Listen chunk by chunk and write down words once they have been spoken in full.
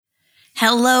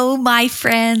Hello, my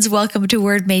friends. Welcome to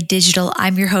Word Made Digital.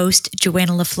 I'm your host,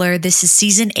 Joanna LaFleur. This is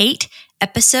season 8,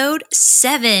 episode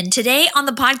 7. Today on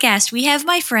the podcast, we have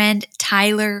my friend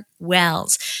Tyler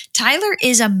Wells. Tyler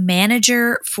is a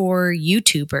manager for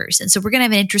YouTubers. And so we're going to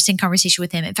have an interesting conversation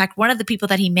with him. In fact, one of the people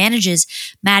that he manages,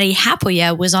 Maddie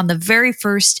Hapoya, was on the very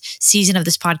first season of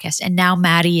this podcast. And now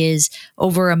Maddie is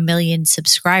over 1 million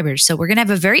subscribers. So we're going to have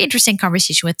a very interesting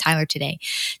conversation with Tyler today.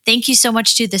 Thank you so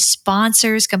much to the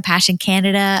sponsors, Compassion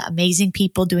Canada, amazing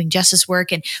people doing justice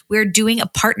work. And we're doing a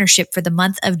partnership for the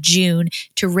month of June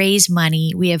to raise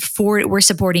money. We're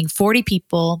supporting 40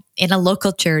 people in a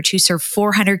local church who serve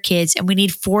 400 kids, and we need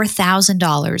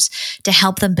 $4,000 to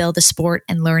help them build a sport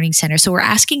and learning center. So we're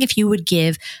asking if you would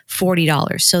give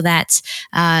 $40. So that's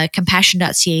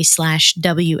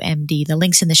compassion.ca/WMD. The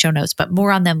link's in the show notes, but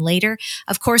more on them later.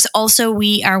 Of course, also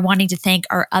we are wanting to thank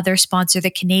our other sponsor,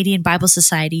 the Canadian Bible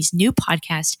Society's new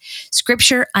podcast,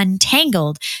 Scripture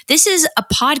Untangled. This is a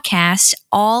podcast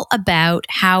all about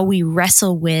how we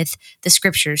wrestle with the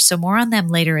scriptures. So more on them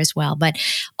later as well. But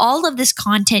all of this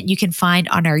content you can find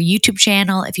on our YouTube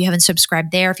channel. If you haven't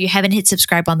subscribed there, if you haven't hit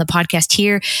subscribe on the podcast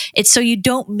here, it's so you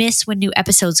don't miss when new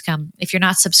episodes come. If you're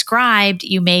not subscribed,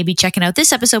 you may be checking out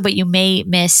this episode, but you may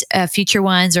miss future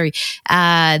ones, or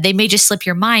they may just slip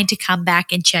your mind to come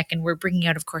back and check. And we're bringing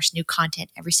out, of course, new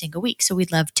content every single week. So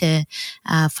we'd love to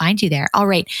find you there. All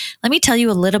right. Let me tell you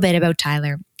a little bit about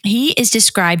Tyler. He is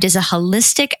described as a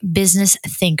holistic business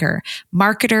thinker,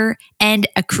 marketer, and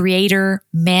a creator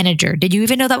manager. Did you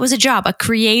even know that was a job? A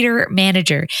creator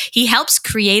manager. He helps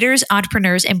creators,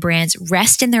 entrepreneurs, and brands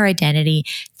rest in their identity,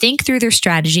 think through their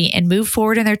strategy, and move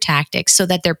forward in their tactics so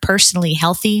that they're personally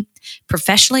healthy,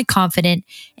 professionally confident,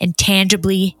 and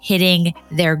tangibly hitting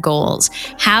their goals.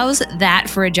 How's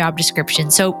that for a job description?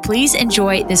 So please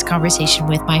enjoy this conversation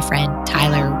with my friend,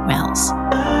 Tyler Wells.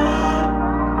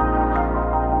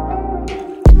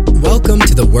 Welcome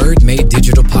to the Word Made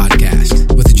Digital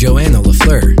podcast with Joanna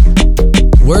LaFleur.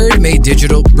 Word Made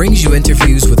Digital brings you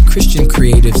interviews with Christian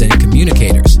creatives and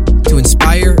communicators to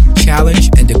inspire, challenge,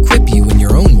 and equip you in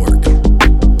your own work.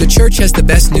 The church has the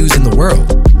best news in the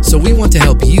world, so we want to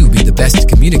help you be the best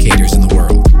communicators in the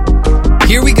world.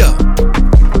 Here we go.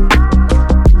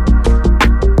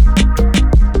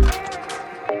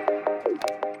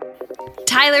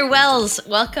 Tyler Wells,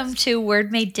 welcome to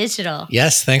Word Made Digital.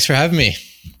 Yes, thanks for having me.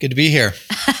 Good to be here.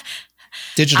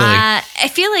 Digitally. I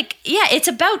feel like, it's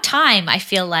about time. I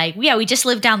feel like, we just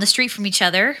live down the street from each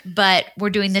other, but we're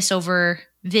doing this over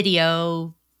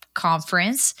video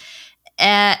conference.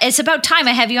 It's about time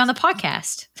I have you on the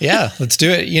podcast. Yeah, let's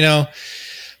do it. You know,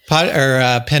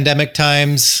 pandemic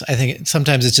times, I think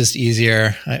sometimes it's just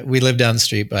easier. We live down the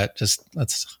street, but just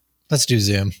let's do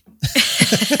Zoom.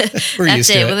 We're That's used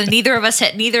it. to it. Well, then neither of us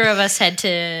had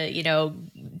to,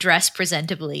 dress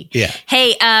presentably. Yeah.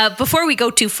 Hey, before we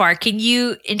go too far, can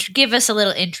you give us a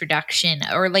little introduction,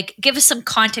 or give us some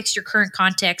context, your current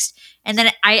context, and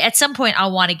then at some point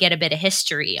I'll want to get a bit of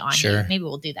history on you. Maybe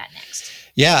we'll do that next.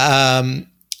 Yeah.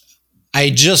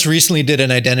 I just recently did an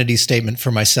identity statement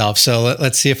for myself, so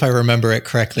let's see if I remember it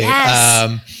correctly.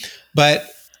 Yes. But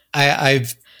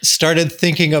I've started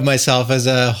thinking of myself as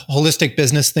a holistic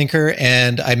business thinker,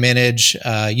 and I manage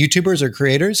YouTubers or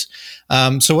creators.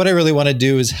 So what I really want to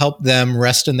do is help them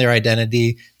rest in their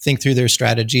identity, think through their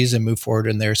strategies, and move forward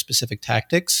in their specific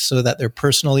tactics so that they're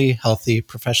personally healthy,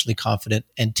 professionally confident,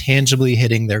 and tangibly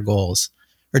hitting their goals.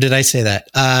 Or did I say that?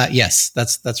 Yes,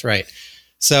 that's right.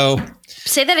 So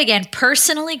say that again.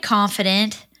 Personally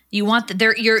confident. You want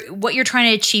what you're trying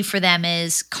to achieve for them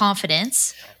is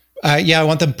confidence. I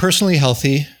want them personally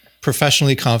healthy,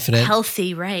 professionally confident.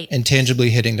 Healthy, right. And tangibly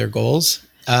hitting their goals.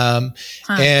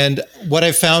 And what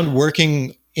I found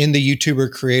working in the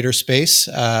YouTuber creator space,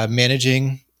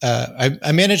 managing,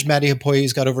 I manage Maddie Hapoya.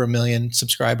 He's got over 1 million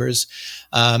subscribers.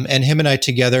 And him and I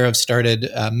together have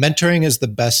started, mentoring is the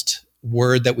best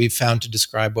word that we've found to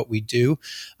describe what we do.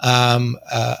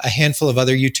 A handful of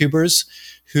other YouTubers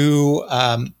who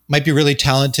might be really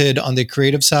talented on the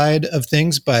creative side of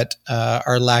things, but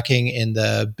are lacking in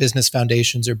the business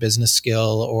foundations or business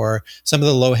skill or some of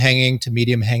the low-hanging to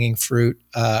medium-hanging fruit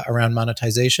around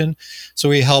monetization. So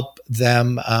we help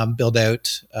them build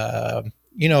out a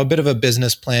bit of a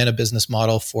business plan, a business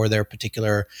model for their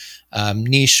particular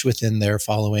niche within their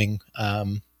following,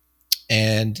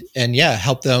 and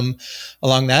help them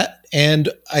along that. And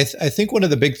I think one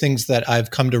of the big things that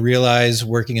I've come to realize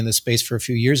working in this space for a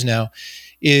few years now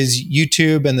is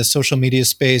YouTube and the social media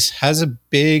space has a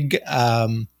big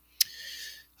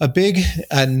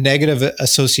negative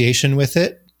association with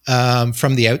it.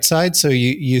 from the outside. So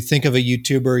you think of a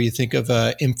YouTuber, you think of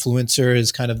a influencer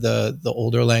as kind of the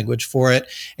older language for it.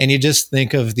 And you just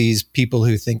think of these people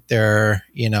who think they're,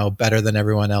 better than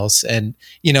everyone else. And,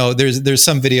 there's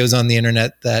some videos on the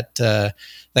internet that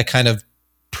kind of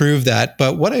prove that.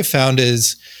 But what I found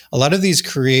is a lot of these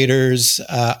creators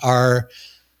are,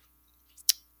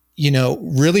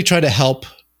 really try to help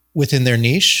within their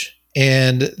niche.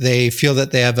 And they feel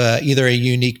that they have either a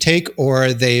unique take,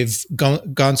 or they've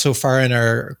gone so far and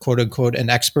are quote unquote an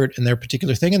expert in their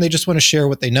particular thing, and they just want to share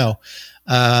what they know.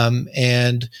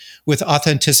 And with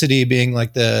authenticity being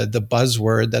like the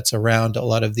buzzword that's around a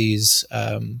lot of these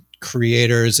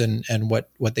creators and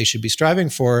what they should be striving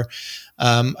for,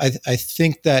 I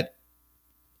think that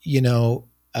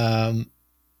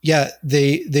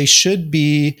they should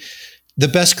be. The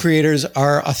best creators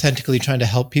are authentically trying to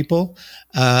help people.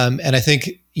 And I think,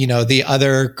 the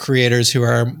other creators who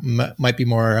might be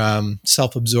more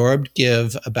self-absorbed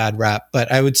give a bad rap. But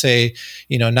I would say,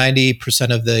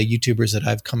 90% of the YouTubers that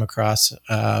I've come across,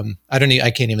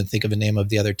 I can't even think of a name of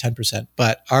the other 10%,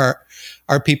 but are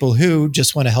people who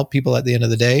just want to help people at the end of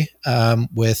the day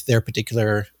with their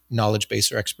particular knowledge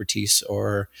base or expertise,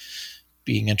 or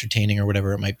being entertaining, or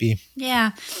whatever it might be.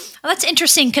 Yeah. Well, that's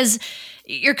interesting, because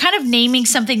you're kind of naming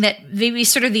something that maybe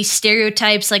sort of these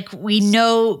stereotypes, like we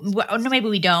know, maybe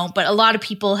we don't, but a lot of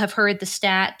people have heard the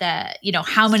stat that,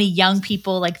 how many young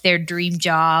people, like their dream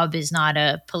job is not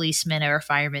a policeman or a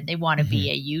fireman. They want to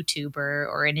be a YouTuber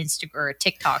or an Instagram or a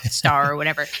TikTok star or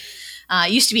whatever.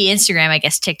 It used to be Instagram. I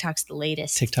guess TikTok's the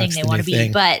latest thing they want to be,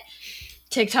 but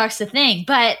TikTok's the thing.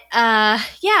 But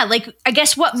like I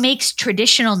guess what makes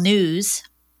traditional news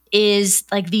is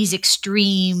like these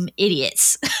extreme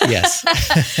idiots. Yes.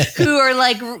 Who are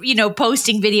like,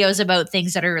 posting videos about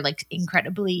things that are like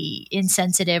incredibly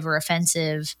insensitive or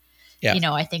offensive.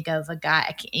 Yeah. I think of a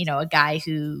guy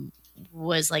who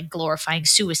was like glorifying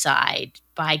suicide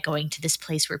by going to this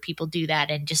place where people do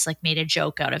that, and just like made a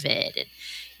joke out of it. And,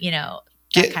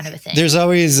 that kind of a thing. There's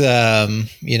always,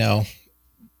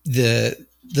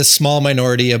 the small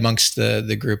minority amongst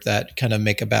the group that kind of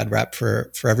make a bad rap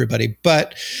for everybody.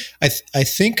 But I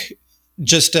think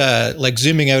just like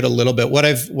zooming out a little bit, what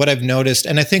I've noticed,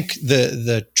 and I think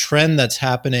the trend that's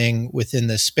happening within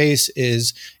this space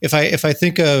is, if I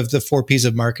think of the 4 P's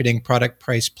of marketing: product,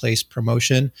 price, place,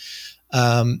 promotion.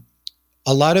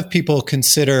 A lot of people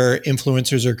consider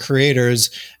influencers or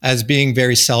creators as being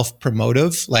very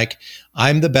self-promotive. Like,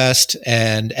 I'm the best,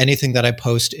 and anything that I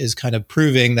post is kind of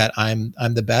proving that I'm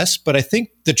the best. But I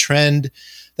think the trend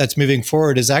that's moving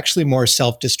forward is actually more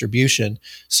self-distribution.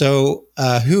 So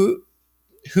who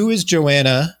is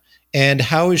Joanna, and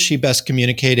how is she best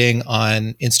communicating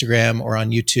on Instagram or on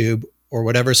YouTube or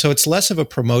whatever? So it's less of a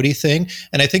promote-y thing.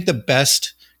 And I think the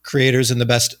best creators and the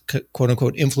best quote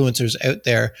unquote influencers out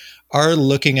there are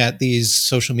looking at these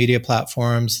social media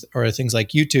platforms or things like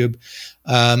YouTube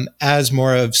as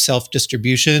more of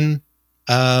self-distribution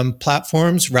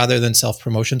platforms rather than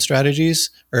self-promotion strategies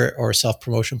or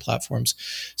self-promotion platforms.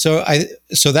 So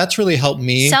that's really helped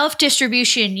me.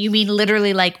 Self-distribution, you mean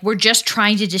literally like we're just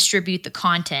trying to distribute the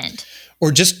content,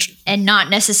 and not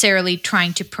necessarily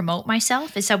trying to promote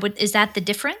myself? Is that the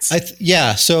difference?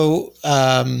 Yeah. So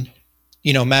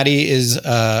Maddie is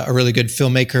a really good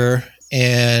filmmaker,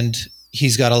 and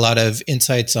he's got a lot of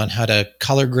insights on how to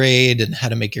color grade and how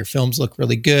to make your films look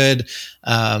really good,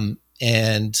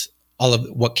 and all of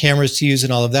what cameras to use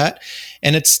and all of that.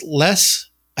 And it's less,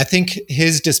 I think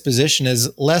his disposition is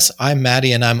less, I'm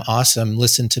Maddie and I'm awesome,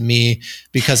 listen to me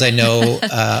because I know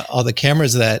all the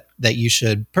cameras that you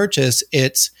should purchase.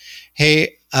 It's,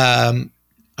 hey, I'm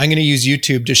going to use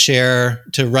YouTube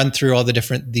to run through all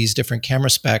these different camera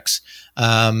specs,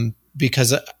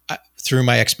 because through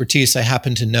my expertise, I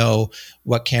happen to know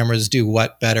what cameras do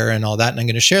what better and all that. And I'm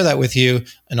going to share that with you.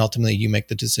 And ultimately you make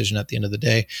the decision at the end of the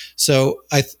day. So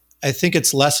I think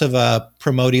it's less of a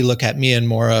promote-y look at me and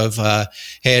more of,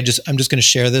 hey, I'm just going to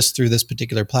share this through this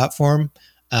particular platform.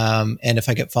 And if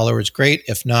I get followers, great.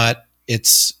 If not,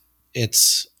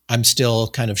 I'm still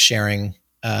kind of sharing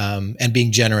and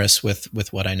being generous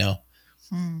with what I know.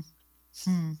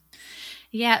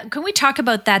 Yeah. Can we talk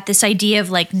about that? This idea of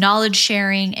like knowledge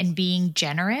sharing and being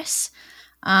generous?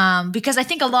 Because I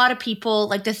think a lot of people,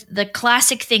 like the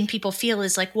classic thing people feel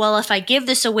is like, well, if I give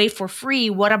this away for free,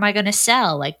 what am I going to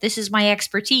sell? Like, this is my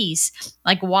expertise.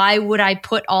 Like, why would I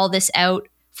put all this out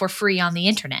for free on the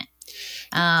internet?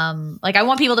 Like, I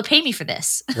want people to pay me for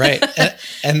this. Right.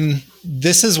 And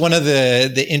this is one of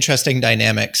the interesting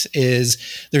dynamics is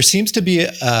there seems to be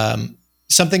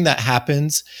something that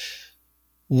happens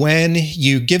when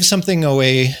you give something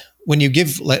away when you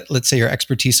give, let's say, your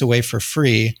expertise away for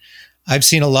free, I've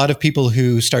seen a lot of people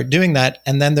who start doing that,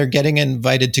 and then they're getting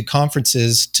invited to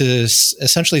conferences to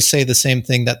essentially say the same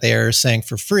thing that they are saying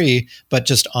for free, but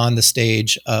just on the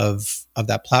stage of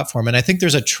that platform. And I think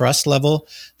there's a trust level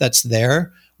that's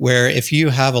there, where if you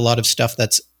have a lot of stuff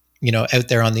that's, out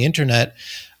there on the internet,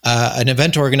 an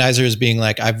event organizer is being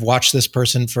like, I've watched this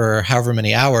person for however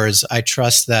many hours. I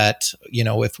trust that,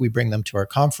 if we bring them to our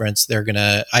conference, they're going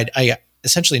to, I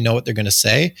essentially know what they're going to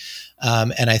say.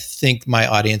 And I think my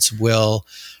audience will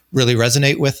really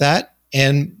resonate with that.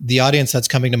 And the audience that's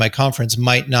coming to my conference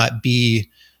might not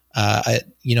be,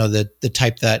 the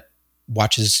type that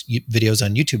watches videos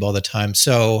on YouTube all the time.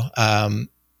 So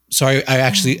I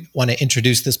actually want to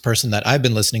introduce this person that I've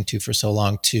been listening to for so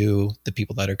long to the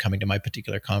people that are coming to my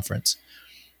particular conference.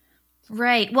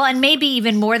 Right. Well, and maybe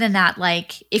even more than that,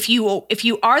 like if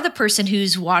you are the person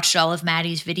who's watched all of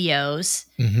Maddie's videos,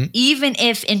 even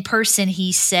if in person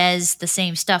he says the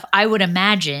same stuff, I would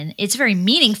imagine it's very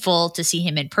meaningful to see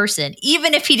him in person.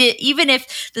 Even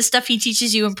if the stuff he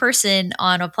teaches you in person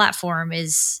on a platform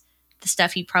is the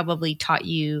stuff he probably taught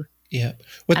you. Yeah.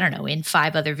 In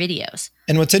 5 other videos.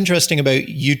 And what's interesting about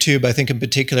YouTube, I think in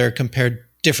particular,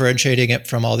 differentiating it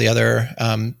from all the other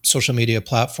social media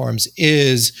platforms,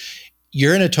 is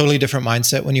you're in a totally different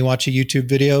mindset when you watch a YouTube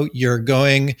video. You're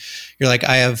like,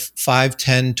 I have 5,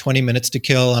 10, 20 minutes to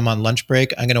kill. I'm on lunch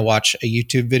break. I'm going to watch a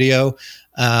YouTube video.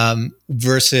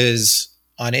 Versus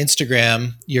on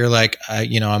Instagram, you're like,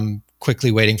 I'm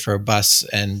quickly waiting for a bus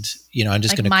and, I'm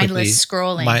just going to mindless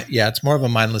scrolling. It's more of a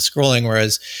mindless scrolling.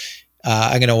 Whereas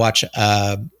I'm going to watch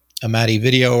a Maddie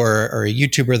video or a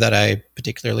YouTuber that I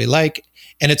particularly like.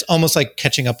 And it's almost like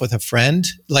catching up with a friend,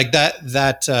 like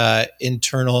that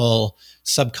internal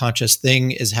subconscious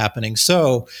thing is happening.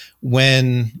 So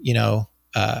when,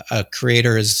 a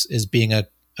creator is being a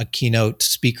keynote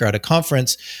speaker at a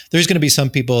conference, there's going to be some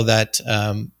people that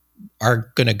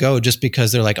are going to go just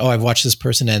because they're like, oh, I've watched this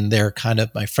person and they're kind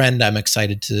of my friend. I'm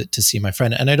excited to see my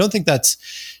friend. And I don't think that's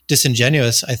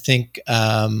disingenuous. I think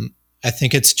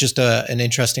it's just an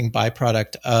interesting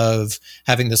byproduct of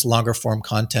having this longer form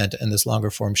content and this longer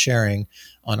form sharing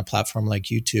on a platform like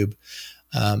YouTube.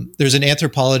 There's an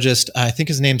anthropologist, I think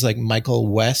his name's like Michael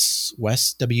West,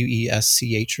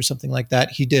 Wesch or something like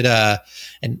that. He did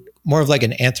more of like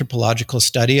an anthropological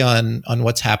study on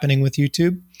what's happening with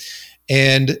YouTube.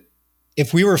 And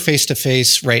if we were face to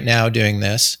face right now doing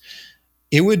this,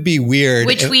 it would be weird.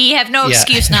 Which we have no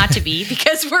excuse not to be,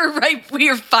 because we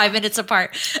are 5 minutes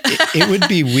apart. It would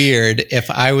be weird if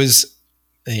I was,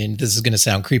 and this is going to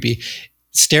sound creepy,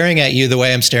 staring at you the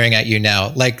way I'm staring at you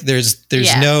now. Like there's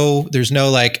no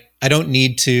like, I don't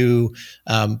need to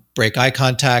break eye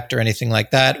contact or anything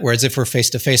like that. Whereas if we're face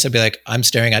to face, I'd be like, I'm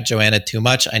staring at Joanna too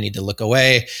much. I need to look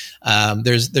away.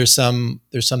 There's some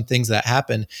things that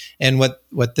happen. And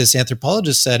what this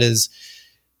anthropologist said is,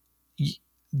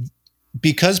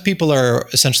 because people are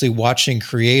essentially watching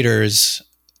creators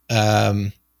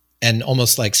and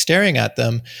almost like staring at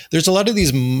them, there's a lot of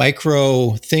these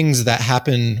micro things that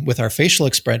happen with our facial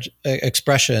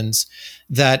expressions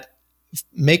that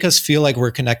make us feel like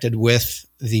we're connected with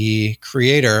the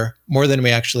creator more than we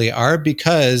actually are,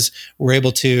 because we're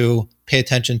able to pay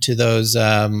attention to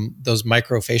those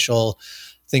micro facial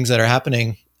things that are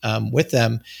happening with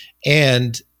them.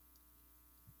 And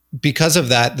because of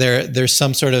that, there's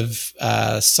some sort of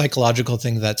psychological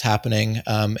thing that's happening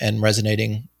and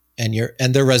resonating,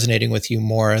 and they're resonating with you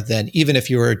more than even if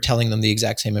you were telling them the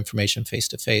exact same information face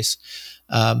to face.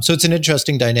 So it's an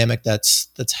interesting dynamic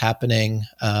that's happening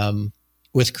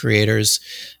with creators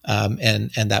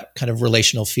and that kind of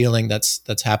relational feeling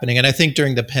that's happening. And I think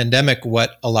during the pandemic,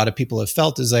 what a lot of people have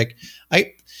felt is like,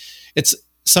 it's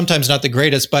sometimes not the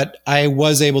greatest, but I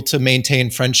was able to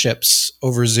maintain friendships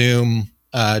over Zoom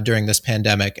during this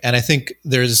pandemic. And I think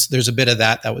there's a bit of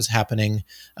that was happening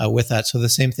with that. So the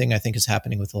same thing I think is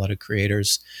happening with a lot of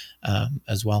creators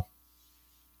as well.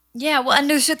 Yeah. Well, and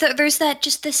there's that,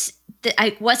 just this,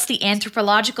 what's the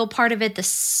anthropological part of it, the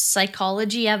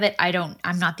psychology of it?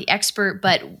 I'm not the expert,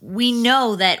 but we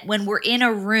know that when we're in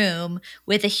a room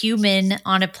with a human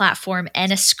on a platform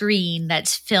and a screen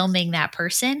that's filming that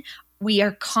person, we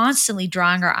are constantly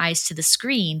drawing our eyes to the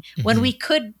screen when we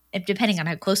could, depending on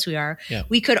how close we are,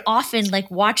 we could often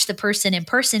like watch the person in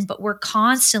person, but we're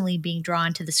constantly being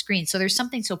drawn to the screen. So there's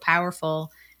something so powerful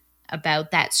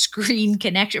about that screen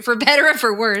connection, for better or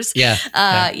for worse,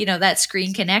 that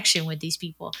screen connection with these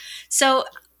people. So,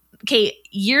 okay,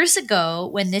 years ago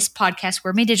when this podcast,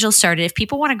 Word Made Digital, started, if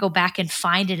people want to go back and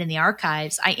find it in the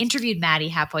archives, I interviewed Maddie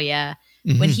Hapoya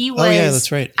when he was, oh yeah,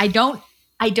 that's right. I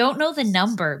don't know the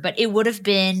number, but it would have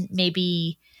been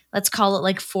maybe let's call it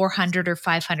like 400 or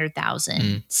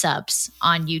 500,000 subs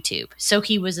on YouTube. So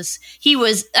he was,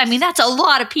 I mean, that's a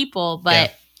lot of people,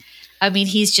 but I mean,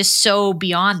 he's just so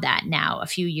beyond that now, a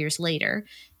few years later,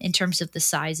 in terms of the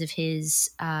size of his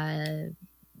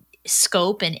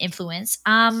scope and influence.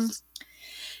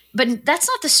 But that's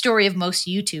not the story of most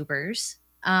YouTubers.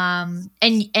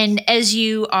 And as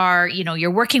you are, you know, you're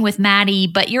working with Maddie,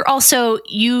 but you're also,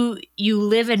 you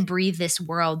live and breathe this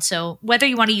world. So whether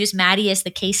you want to use Maddie as the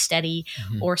case study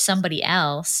or somebody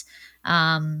else,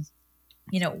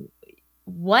 you know,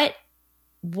 what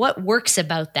works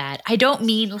about that? I don't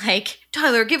mean like,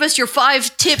 Tyler, give us your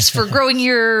 5 tips for growing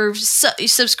your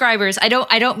subscribers. I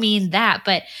don't mean that,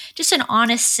 but just an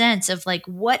honest sense of like,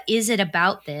 what is it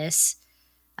about this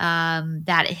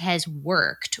that it has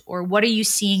worked, or what are you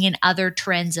seeing in other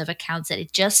trends of accounts that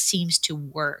it just seems to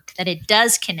work, that it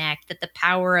does connect, that the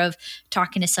power of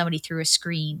talking to somebody through a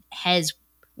screen has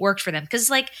worked for them? Because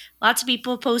like lots of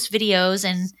people post videos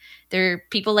and there are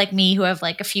people like me who have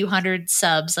like a few hundred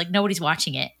subs, like nobody's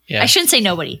watching it. I shouldn't say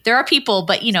nobody. There are people,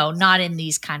 but you know, not in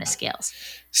these kind of scales.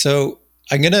 So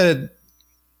I'm going to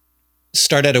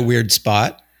start at a weird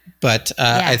spot, but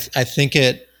I think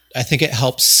it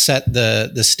helps set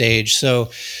the stage. So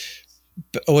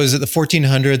was it the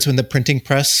 1400s when the printing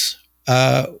press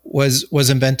was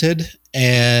invented?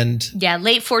 And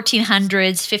late 1400s,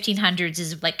 1500s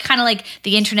is like kind of like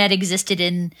the internet existed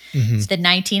in the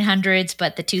 1900s,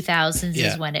 but the 2000s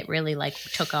is when it really like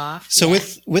took off. So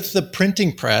with the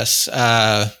printing press,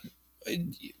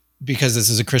 because this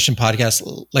is a Christian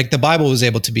podcast, like the Bible was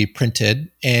able to be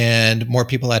printed and more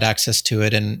people had access to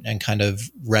it and kind of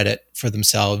read it for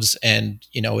themselves. And,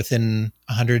 you know, within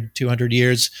 100, 200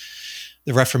 years,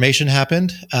 the Reformation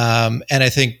happened. And I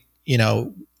think, you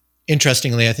know,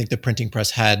 interestingly, I think the printing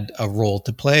press had a role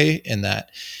to play in that.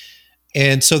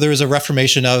 And so there was a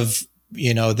reformation of,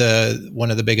 you know, one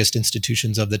of the biggest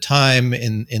institutions of the time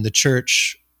in the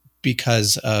church,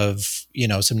 because of, you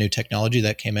know, some new technology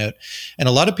that came out. And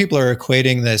a lot of people are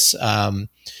equating this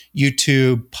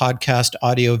YouTube podcast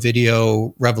audio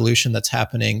video revolution that's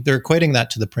happening. They're equating that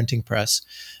to the printing press.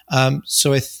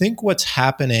 So I think what's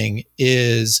happening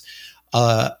is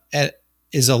a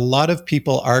lot of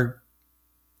people are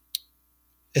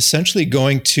essentially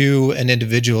going to an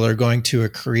individual or going to a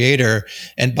creator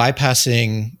and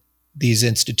bypassing these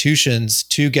institutions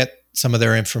to get some of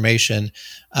their information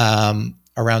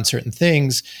around certain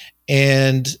things,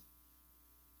 and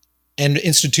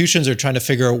institutions are trying to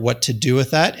figure out what to do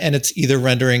with that. And it's either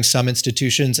rendering some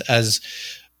institutions as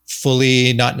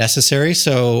fully not necessary.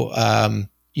 So,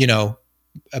 you know,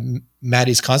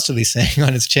 Maddie's constantly saying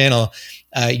on his channel,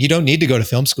 you don't need to go to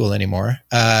film school anymore.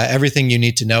 Everything you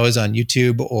need to know is on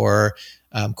YouTube or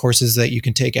courses that you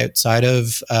can take outside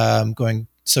of going.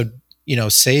 So, you know,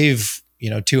 save, you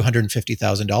know,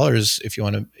 $250,000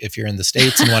 if you're in the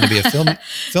States and want to be a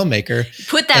filmmaker.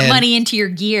 Put that money into your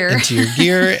gear.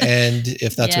 And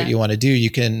if that's what you want to do,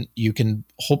 you can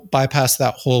bypass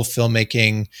that whole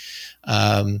filmmaking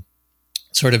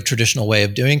sort of traditional way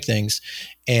of doing things,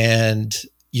 and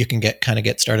you can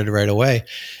get started right away.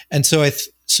 And so I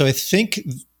think,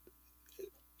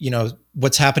 you know,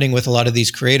 what's happening with a lot of these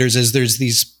creators is there's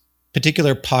these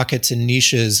particular pockets and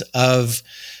niches of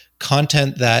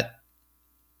content that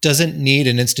doesn't need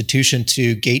an institution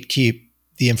to gatekeep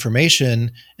the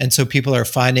information. And so people are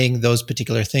finding those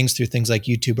particular things through things like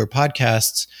YouTube or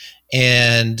podcasts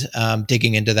and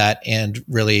digging into that and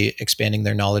really expanding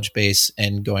their knowledge base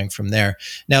and going from there.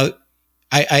 Now,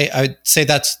 I'd say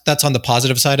that's on the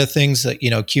positive side of things. You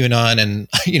know, QAnon and,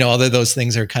 you know, all of those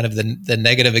things are kind of the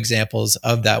negative examples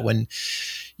of that, when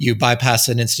you bypass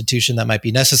an institution that might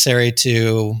be necessary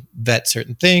to vet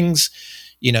certain things.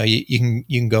 You know, you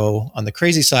can go on the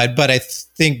crazy side, but I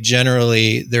think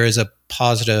generally there is a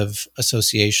positive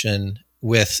association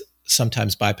with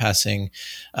sometimes bypassing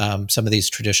some of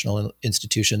these traditional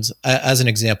institutions. As an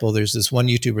example, there's this one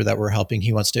YouTuber that we're helping.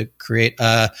 He wants to create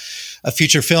a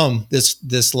feature film.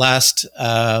 This last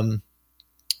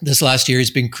year,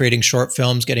 he's been creating short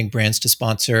films, getting brands to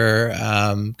sponsor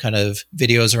kind of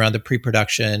videos around the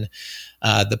pre-production,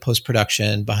 the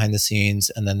post-production, behind the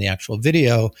scenes, and then the actual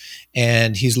video.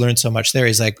 And he's learned so much there.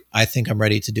 He's like, I think I'm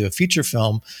ready to do a feature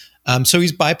film. So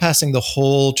he's bypassing the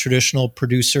whole traditional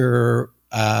producer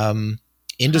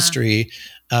industry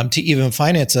to even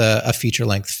finance a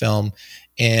feature-length film.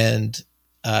 And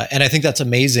I think that's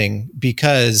amazing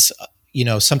because, you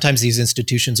know, sometimes these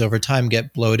institutions over time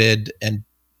get bloated and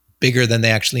bigger than they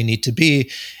actually need to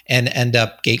be and end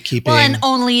up gatekeeping. Well, and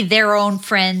only their own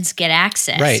friends get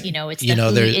access. Right. You know,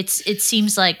 it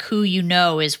seems like who you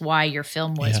know is why your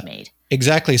film was made.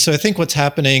 Exactly. So I think what's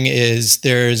happening is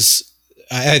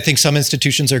I think some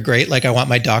institutions are great. Like I want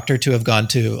my doctor to have gone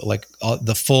to like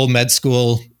the full med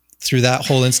school through that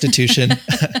whole institution.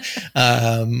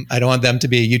 I don't want them to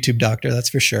be a YouTube doctor, that's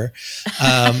for sure.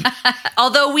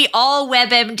 Although we all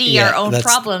WebMD our own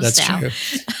problems now. True.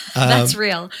 That's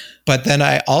real. But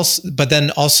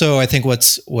then also I think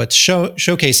what's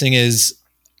showcasing is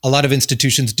a lot of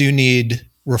institutions do need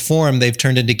reform. They've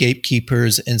turned into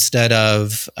gatekeepers instead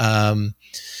of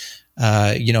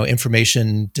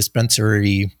information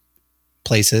dispensary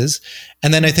places.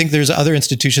 And then I think there's other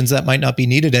institutions that might not be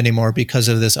needed anymore because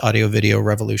of this audio video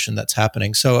revolution that's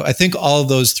happening. So I think all of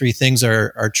those three things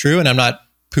are true, and I'm not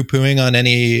poo-pooing on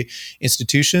any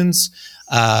institutions,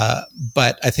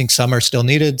 but I think some are still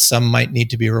needed, some might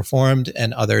need to be reformed,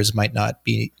 and others might not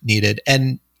be needed.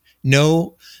 And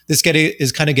this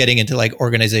is kind of getting into like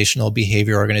organizational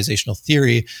behavior, organizational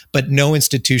theory, but no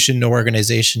institution, no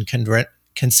organization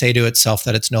can say to itself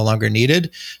that it's no longer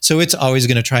needed. So it's always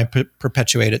going to try and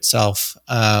perpetuate itself.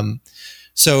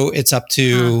 So it's up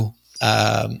to,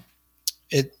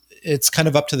 it's kind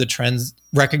of up to the trends,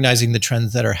 recognizing the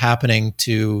trends that are happening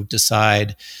to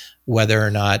decide whether or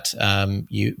not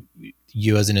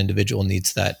you as an individual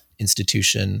needs that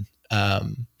institution.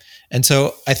 And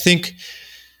so I think,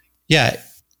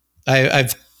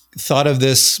 I've thought of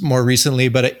this more recently,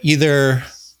 but either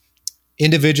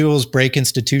individuals break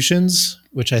institutions,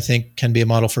 which I think can be a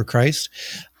model for Christ,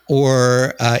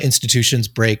 or institutions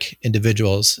break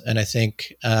individuals. And I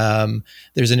think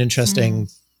there's an interesting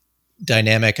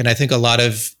dynamic. And I think a lot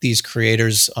of these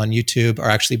creators on YouTube are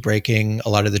actually breaking a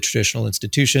lot of the traditional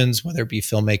institutions, whether it be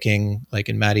filmmaking, like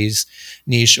in Maddie's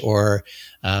niche, or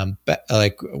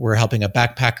like we're helping a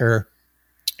backpacker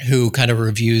who kind of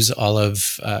reviews all of,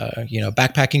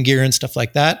 backpacking gear and stuff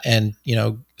like that. And,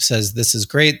 says, this is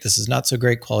great, this is not so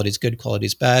great, quality's good,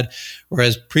 quality's bad.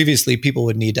 Whereas previously people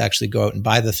would need to actually go out and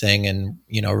buy the thing and,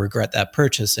 regret that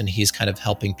purchase. And he's kind of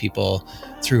helping people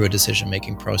through a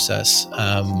decision-making process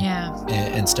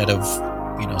instead of,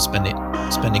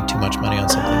 spending too much money on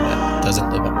something that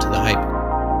doesn't live up to the hype.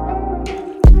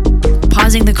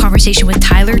 Pausing the conversation with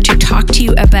Tyler to talk to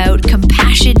you about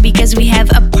Compassion, because we have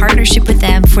a partnership with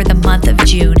them for the month of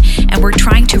June, and we're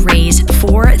trying to raise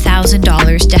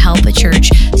 $4,000 to help a church,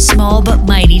 small but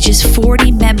mighty, just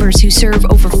 40 members who serve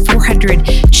over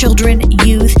 400 children,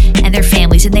 youth, and their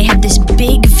families. And they have this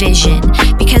big vision,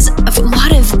 because a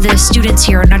lot of the students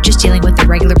here are not just dealing with the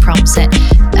regular problems that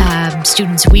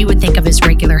students we would think of as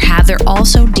regular have. They're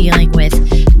also dealing with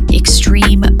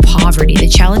extreme poverty. The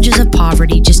challenges of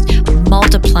poverty just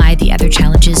multiply the other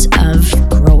challenges of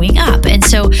growing up. And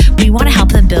so we want to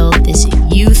help them build this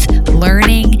youth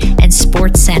learning and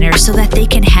sports center so that they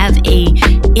can have a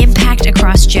impact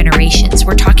across generations.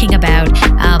 We're talking about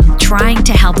trying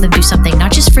to help them do something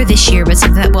not just for this year, but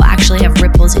something that will actually have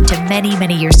ripples into many,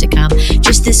 many years to come.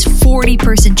 Just this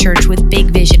 40-person church with big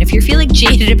vision. If you're feeling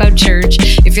jaded about church,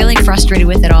 you're feeling frustrated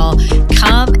with it all,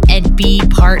 come and be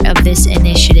part of this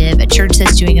initiative. A church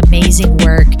that's doing amazing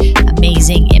work,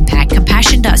 amazing impact.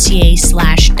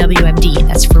 Compassion.ca/WMD.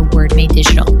 That's for Word Made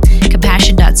Digital.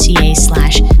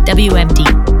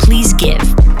 Compassion.ca/WMD. Please give.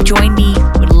 Join me.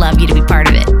 Would love you to be part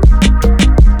of it.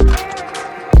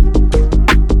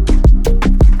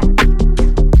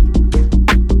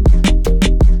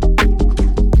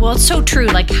 Well, it's so true.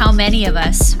 Like how many of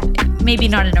us, maybe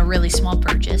not in a really small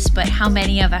purchase, but how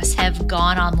many of us have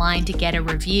gone online to get a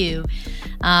review,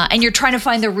 and you're trying to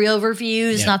find the real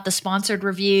reviews, not the sponsored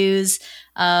reviews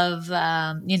of,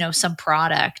 some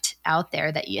product out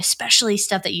there that especially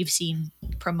stuff that you've seen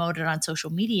promoted on social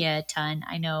media a ton.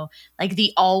 I know like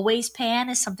the Always Pan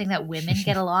is something that women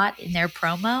get a lot in their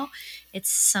promo. It's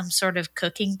some sort of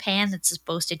cooking pan that's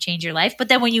supposed to change your life. But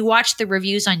then when you watch the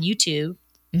reviews on YouTube,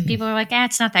 people are like,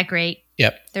 it's not that great.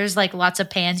 Yep. There's like lots of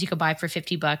pans you could buy for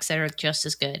 $50 that are just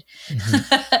as good.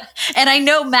 And I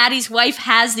know Maddie's wife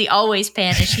has the Always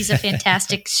Pan, and she's a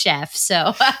fantastic chef.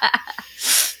 So,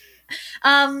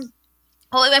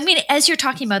 as you're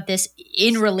talking about this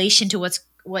in relation to what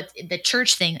the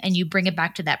church thing, and you bring it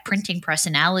back to that printing press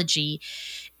analogy,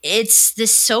 it's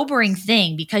this sobering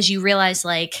thing, because you realize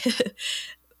like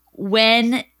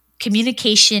when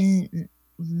communication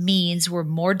means were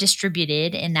more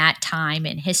distributed in that time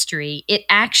in history, it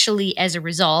actually, as a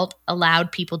result,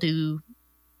 allowed people to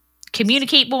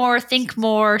communicate more, think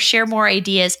more, share more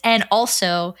ideas. And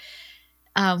also,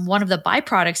 one of the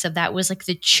byproducts of that was like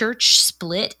the church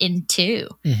split in two,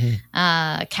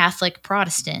 Catholic,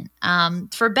 Protestant.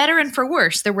 For better and for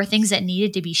worse, there were things that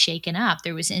needed to be shaken up.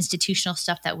 There was institutional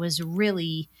stuff that was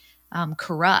really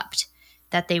corrupt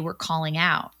that they were calling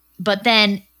out. but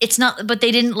then it's not, but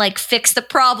they didn't like fix the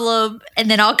problem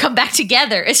and then all come back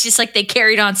together. It's just like they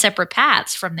carried on separate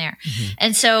paths from there.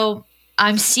 And so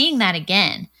I'm seeing that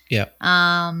again. Yeah.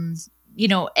 You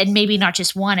know, and maybe not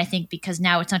just one, I think, because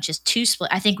now it's not just two split.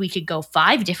 I think we could go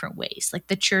 5 different ways. Like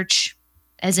the church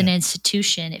as an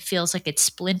institution, it feels like it's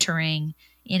splintering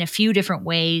in a few different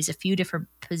ways, a few different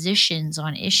positions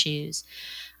on issues.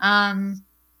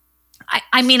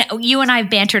 I mean, you and I have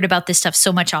bantered about this stuff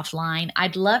so much offline.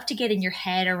 I'd love to get in your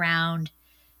head around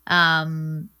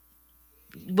when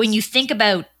you think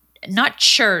about not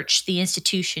church, the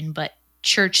institution, but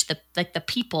church, the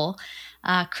people,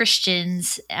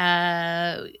 Christians,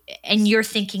 and you're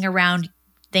thinking around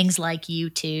things like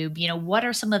YouTube. You know, what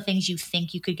are some of the things you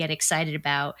think you could get excited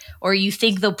about, or you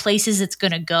think the places it's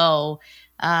going to go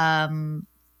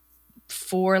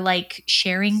for like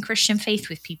sharing Christian faith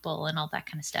with people and all that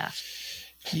kind of stuff?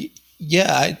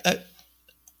 Yeah,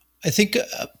 I think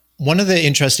one of the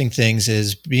interesting things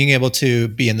is being able to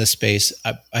be in this space.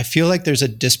 I feel like there's a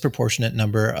disproportionate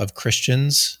number of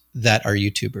Christians that are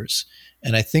YouTubers.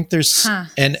 And I think there's,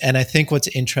 and I think what's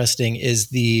interesting is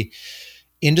the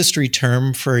industry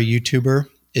term for a YouTuber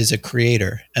is a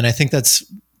creator. And I think that's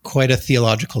quite a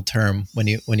theological term when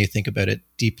you think about it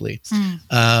deeply.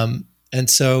 And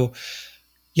so,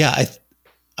 yeah,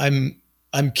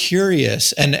 I'm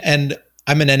curious, and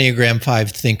I'm an Enneagram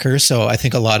 5 thinker. So I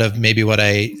think a lot of maybe what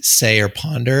I say or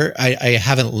ponder, I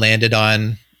haven't landed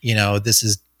on, you know, this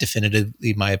is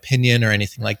definitively my opinion or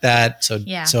anything like that. So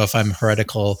if I'm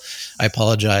heretical, I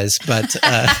apologize. But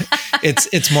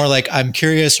it's more like I'm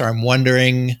curious or I'm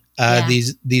wondering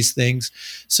these things.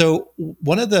 So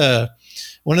one of the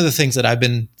things that I've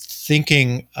been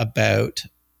thinking about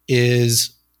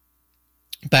is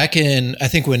back in, I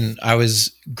think when I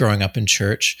was growing up in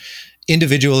church,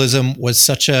 individualism was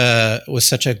such a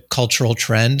cultural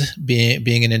trend,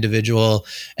 being an individual.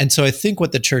 And so I think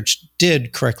what the church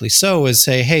did, correctly so, is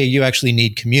say, hey, you actually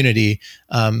need community.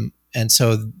 And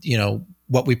so, you know,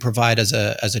 what we provide as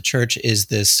a church is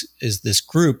this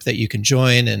group that you can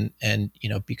join and you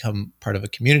know, become part of a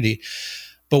community.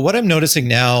 But what I'm noticing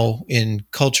now in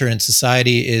culture and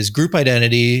society is group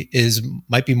identity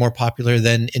might be more popular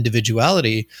than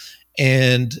individuality.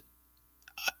 And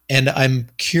I'm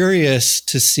curious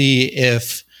to see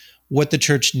if what the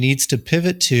church needs to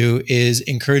pivot to is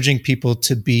encouraging people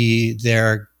to be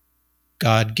their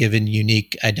God-given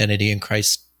unique identity in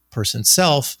Christ's person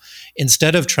self,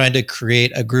 instead of trying to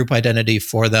create a group identity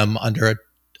for them under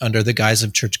the guise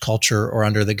of church culture or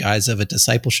under the guise of a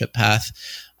discipleship path.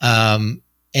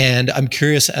 And I'm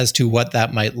curious as to what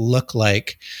that might look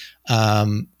like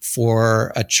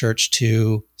for a church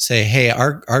to say, hey,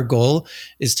 our goal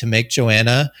is to make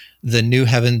Joanna the new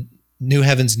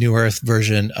heavens, new earth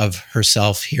version of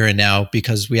herself here and now,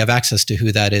 because we have access to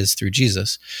who that is through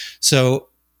Jesus. So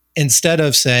instead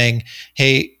of saying,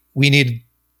 hey, we need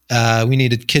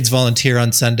a kids volunteer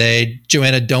on Sunday,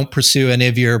 Joanna, don't pursue any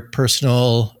of your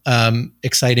personal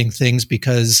exciting things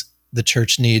because the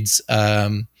church needs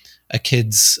a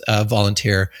kids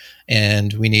volunteer,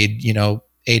 and we need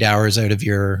 8 hours out of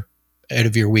your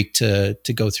week to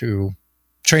go through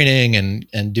training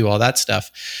and do all that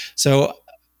stuff. So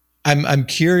I'm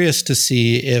curious to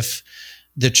see if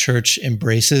the church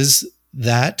embraces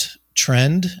that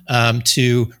trend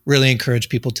to really encourage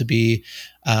people to be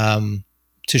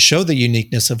to show the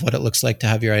uniqueness of what it looks like to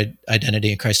have your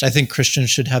identity in Christ. I think Christians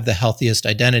should have the healthiest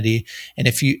identity, and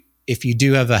if you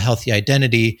do have a healthy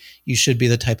identity, you should be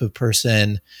the type of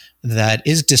person that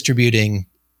is distributing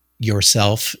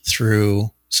yourself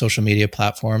through social media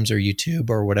platforms or YouTube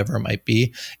or whatever it might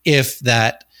be, if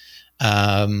that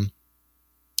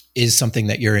is something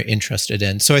that you're interested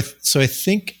in. So I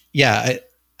think, I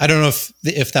don't know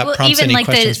if that prompts any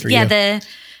questions for you.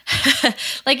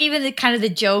 Like even the kind of the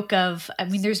joke of, I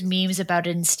mean, there's memes about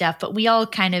it and stuff, but we all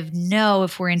kind of know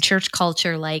if we're in church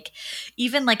culture, like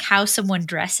even like how someone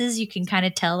dresses, you can kind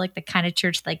of tell like the kind of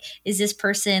church, like, is this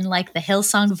person like the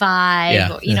Hillsong vibe?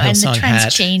 Or, and the trends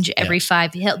hat. Change every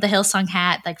the Hillsong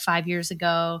hat, like 5 years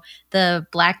ago, the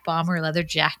black bomber leather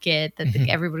jacket that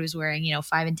everybody was wearing,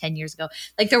 5 and 10 years ago.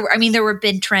 Like there were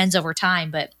been trends over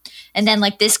time, and then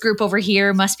like this group over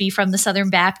here must be from the Southern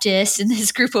Baptists, and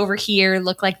this group over here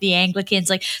look like the Anglicans.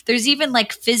 Like there's even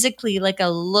like physically like a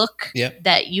look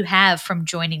that you have from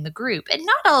joining the group, and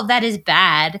not all of that is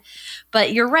bad,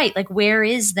 but you're right. Like where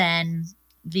is then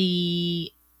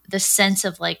the sense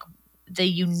of like the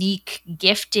unique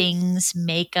giftings,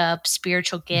 makeup,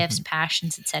 spiritual gifts,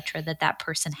 passions, etc. that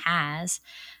person has?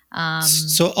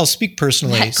 So I'll speak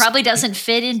personally. That probably doesn't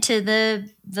fit into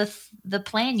the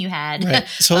plan you had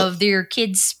right. of your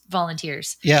kids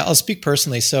volunteers. Yeah, I'll speak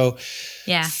personally. So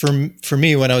yeah, for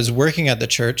me, when I was working at the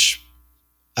church,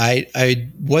 I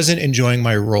wasn't enjoying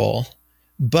my role,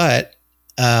 but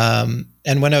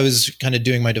and when I was kind of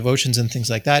doing my devotions and things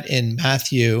like that in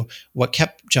Matthew, what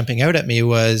kept jumping out at me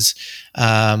was,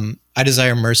 I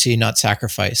desire mercy, not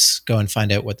sacrifice. Go and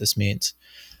find out what this means.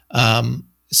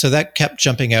 So that kept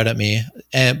jumping out at me,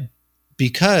 and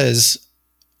because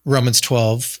Romans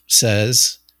 12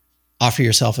 says, offer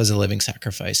yourself as a living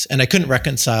sacrifice. And I couldn't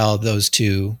reconcile those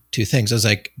two things. I was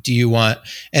like, do you want,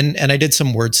 and I did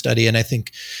some word study, and I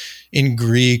think in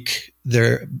Greek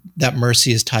that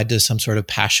mercy is tied to some sort of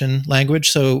passion language.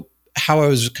 So how I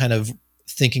was kind of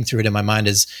thinking through it in my mind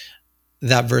is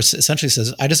that verse essentially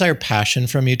says, I desire passion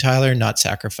from you, Tyler, not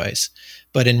sacrifice.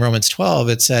 But in Romans 12,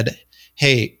 it said,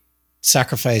 hey,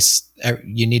 sacrifice,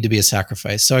 you need to be a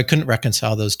sacrifice. So I couldn't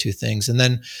reconcile those two things. And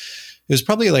then it was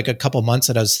probably like a couple months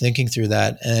that I was thinking through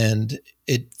that. And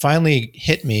it finally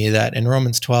hit me that in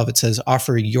Romans 12, it says,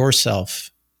 offer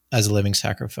yourself as a living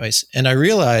sacrifice. And I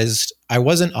realized I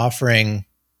wasn't offering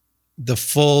the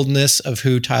fullness of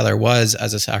who Tyler was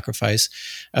as a sacrifice.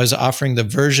 I was offering the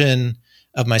version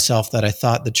of myself that I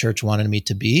thought the church wanted me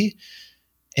to be.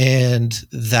 So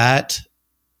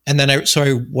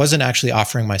I wasn't actually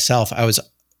offering myself. I was,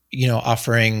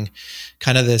 offering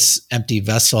kind of this empty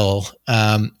vessel,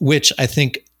 which I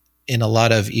think in a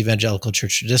lot of evangelical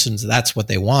church traditions, that's what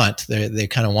they want. They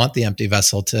kind of want the empty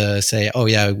vessel to say, oh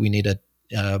yeah, we need a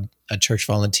church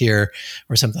volunteer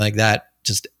or something like that.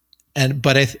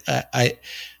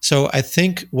 So I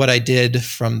think what I did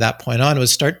from that point on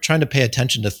was start trying to pay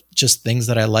attention to just things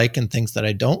that I like and things that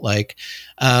I don't like,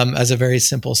 as a very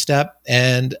simple step.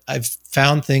 And I've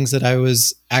found things that I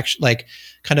was actually like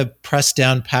kind of pressed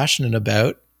down passionate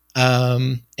about.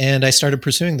 And I started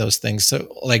pursuing those things.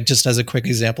 So like, just as a quick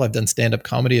example, I've done stand-up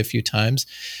comedy a few times.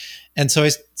 And so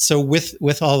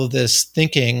with all of this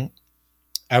thinking,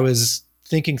 I was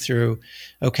thinking through,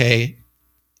 okay,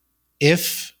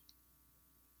 if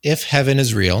heaven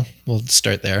is real, we'll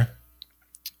start there.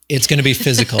 It's going to be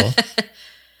physical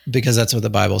because that's what the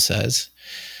Bible says.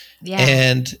 Yeah.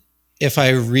 And if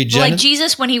I read like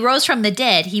Jesus, when he rose from the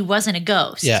dead, he wasn't a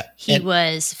ghost. Yeah. He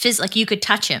was like you could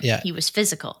touch him. Yeah. He was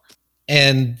physical.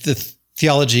 And the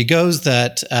theology goes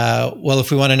that,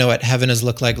 if we want to know what heaven has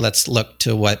looked like, let's look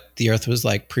to what the earth was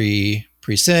like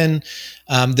pre-sin.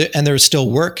 And there was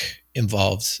still work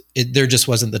involved. There just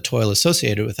wasn't the toil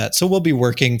associated with that. So we'll be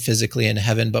working physically in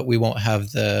heaven, but we won't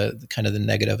have the kind of the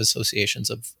negative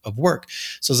associations of work.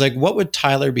 So it's like, what would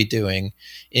Tyler be doing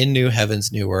in new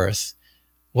heavens, new earth?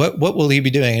 What will he be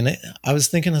doing? And I was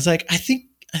thinking, I was like, I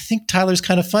think Tyler's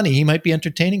kind of funny. He might be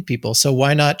entertaining people. So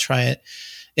why not try it?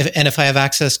 If I have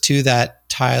access to that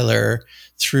Tyler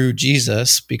through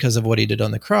Jesus because of what he did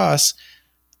on the cross,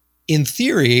 in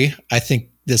theory, I think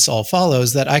this all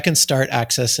follows that I can start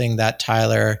accessing that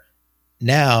Tyler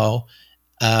now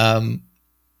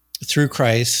through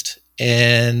Christ.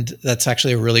 And that's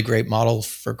actually a really great model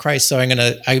for Christ. So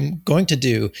I'm going to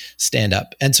do stand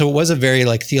up. And so it was a very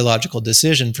like theological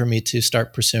decision for me to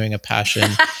start pursuing a passion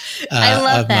I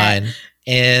love of that. mine.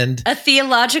 And a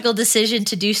theological decision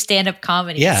to do stand up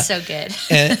comedy. Yeah. It's so good.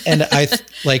 and I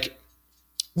like,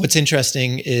 what's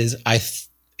interesting is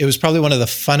it was probably one of the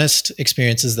funnest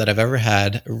experiences that I've ever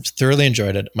had. I thoroughly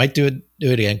enjoyed it. Might do it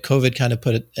again. COVID kind of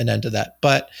put an end to that,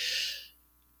 but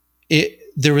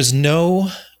there was no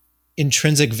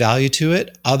intrinsic value to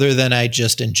it other than I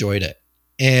just enjoyed it.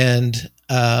 And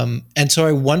so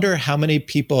I wonder how many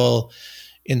people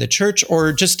in the church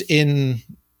or just in,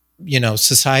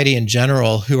 society in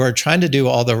general who are trying to do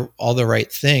all the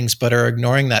right things, but are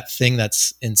ignoring that thing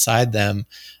that's inside them.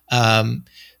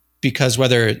 Because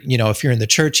whether, if you're in the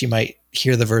church, you might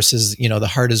hear the verses, the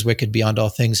heart is wicked beyond all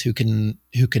things, who can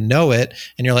know it.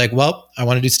 And you're like, well, I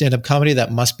want to do stand-up comedy.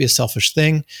 That must be a selfish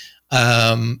thing.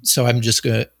 So I'm just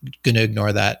going to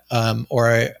ignore that.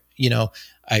 I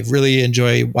really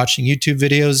enjoy watching YouTube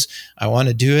videos. I want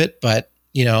to do it, but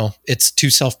it's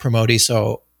too self-promoting.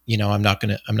 So, I'm not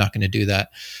going to do that.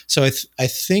 So I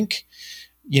think,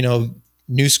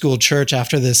 New School Church,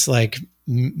 after this, like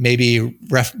maybe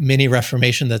mini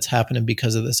reformation that's happening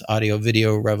because of this audio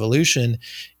video revolution,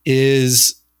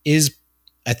 is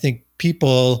I think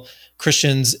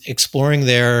Christians exploring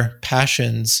their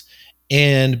passions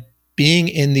and being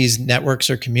in these networks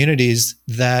or communities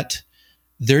that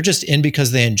they're just in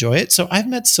because they enjoy it. So I've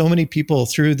met so many people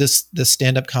through this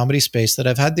stand-up comedy space that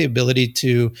I've had the ability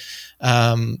to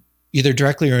either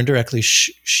directly or indirectly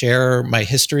share my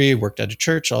history, worked at a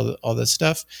church, all this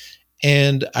stuff.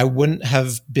 And I wouldn't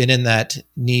have been in that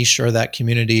niche or that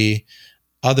community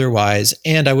otherwise.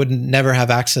 And I would never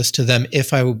have access to them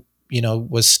if I,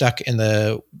 was stuck in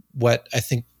what I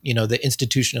think, the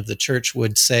institution of the church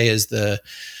would say is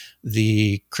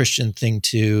the Christian thing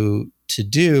to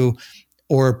do,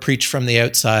 or preach from the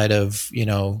outside of,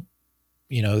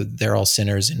 they're all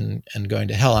sinners and going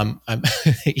to hell. I'm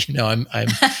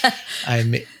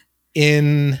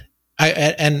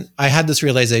I had this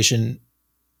realization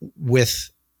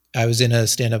I was in a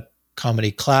stand-up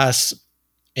comedy class,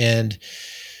 and,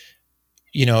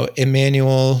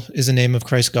 Emmanuel is the name of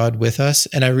Christ, God with us.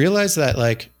 And I realized that,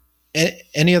 like,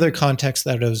 any other context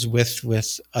that I was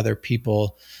with other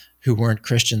people who weren't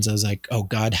Christians, I was like, oh,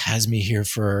 God has me here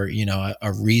for,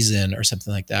 a reason or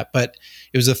something like that. But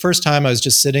it was the first time I was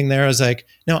just sitting there. I was like,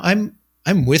 no, I'm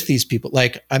with these people.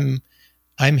 Like, I'm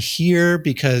here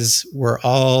because we're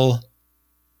all,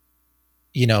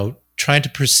 trying to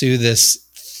pursue this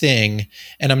thing.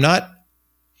 And I'm not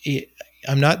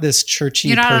this churchy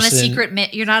You're not person. On a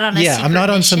secret. You're not on a secret mission. I'm not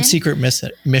on some secret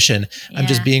mission. Yeah. I'm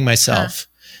just being myself.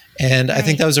 And right. I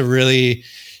think that was a really,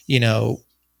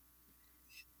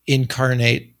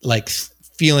 incarnate, like,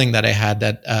 feeling that I had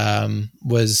that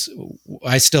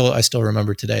I still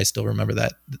remember today. I still remember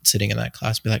that, sitting in that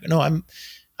class, be like, no, I'm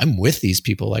with these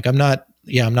people. Like, I'm not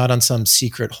on some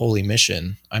secret holy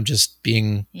mission. I'm just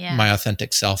being my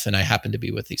authentic self, and I happen to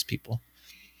be with these people.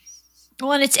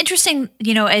 Well, and it's interesting,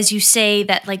 as you say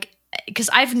that, like, because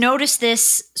I've noticed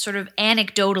this sort of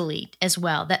anecdotally as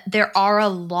well, that there are a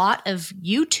lot of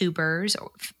YouTubers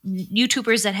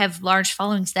that have large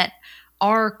followings that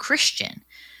are Christian.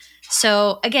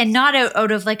 So again, not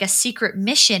out of like a secret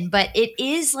mission, but it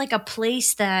is like a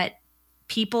place that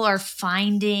people are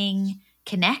finding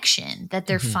connection, that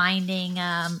they're finding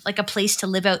like a place to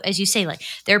live out, as you say, like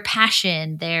their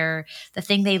passion, the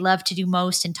thing they love to do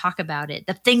most and talk about it,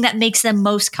 the thing that makes them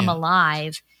most come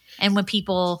alive. And when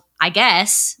people, I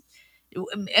guess,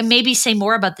 and maybe say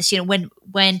more about this,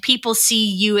 when people see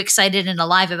you excited and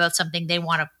alive about something, they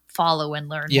want to follow and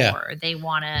learn more. They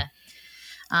want to,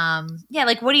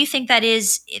 like, what do you think that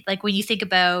is? Like, when you think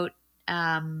about,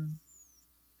 again,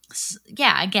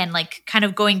 like, kind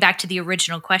of going back to the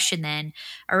original question then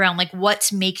around, like,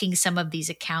 what's making some of these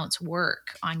accounts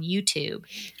work on YouTube?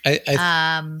 I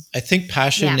think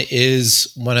passion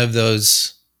is one of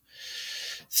those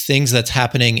things that's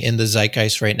happening in the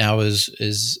zeitgeist right now.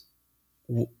 What's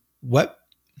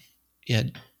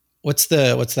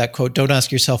that quote? Don't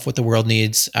ask yourself what the world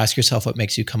needs. Ask yourself what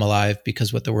makes you come alive,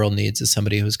 because what the world needs is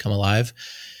somebody who's come alive.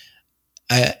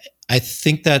 I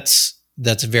think that's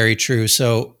very true.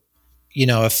 So,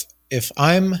 if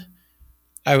I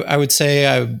would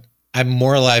say I'm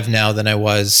more alive now than I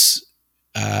was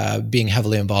being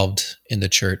heavily involved in the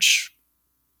church,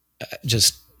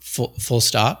 just full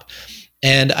stop.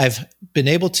 And I've been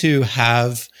able to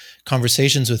have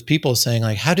conversations with people saying,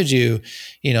 like, how did you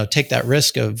take that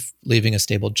risk of leaving a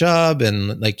stable job?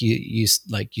 And like, you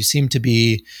seem to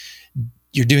be,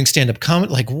 you're doing stand-up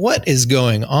comedy. Like, what is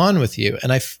going on with you?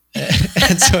 And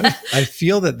so I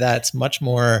feel that that's much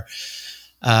more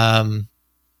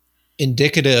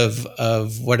indicative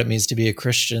of what it means to be a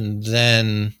Christian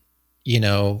than,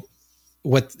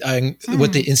 what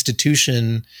the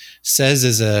institution says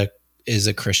is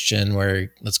a Christian,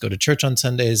 where let's go to church on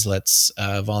Sundays, let's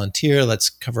volunteer, let's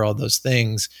cover all those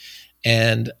things.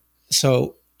 And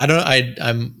so I don't know,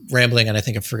 I'm rambling, and I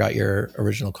think I forgot your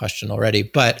original question already,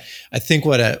 but I think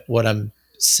what I'm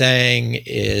saying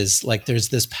is, like, there's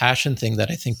this passion thing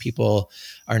that I think people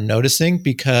are noticing,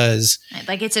 because,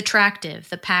 like, it's attractive.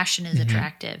 The passion is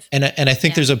attractive. And I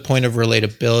think there's a point of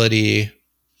relatability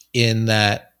in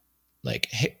that. Like,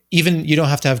 hey, even you don't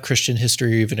have to have Christian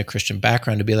history or even a Christian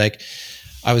background to be like,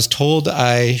 I was told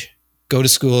I go to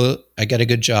school, I get a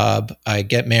good job, I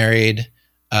get married,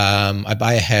 I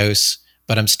buy a house,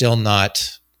 but I'm still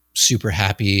not super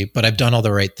happy, but I've done all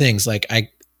the right things. Like,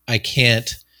 I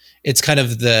can't, it's kind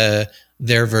of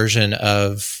their version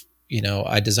of,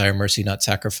 I desire mercy, not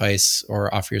sacrifice,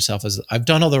 or offer yourself as, I've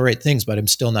done all the right things, but I'm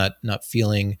still not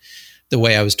feeling the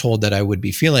way I was told that I would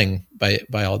be feeling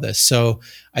by all this. So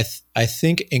I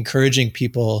think encouraging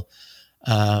people,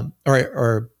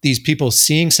 or these people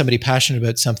seeing somebody passionate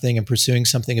about something and pursuing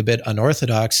something a bit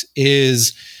unorthodox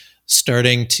is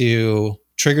starting to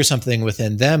trigger something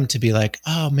within them to be like,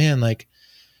 oh man, like,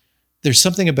 there's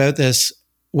something about this,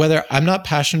 whether I'm not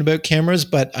passionate about cameras,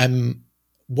 but I'm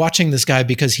watching this guy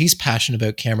because he's passionate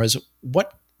about cameras.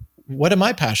 What am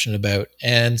I passionate about?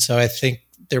 And so I think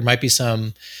there might be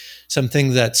something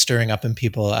that's stirring up in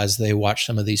people as they watch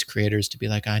some of these creators to be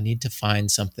like, I need to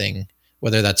find something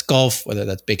whether that's golf, whether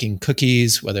that's baking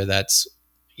cookies, whether that's,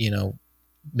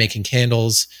 making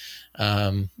candles,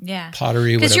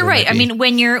 pottery. Because you're right. I mean,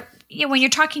 when you're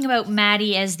talking about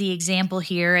Maddie as the example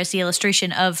here, as the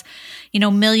illustration of,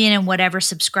 million and whatever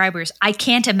subscribers, I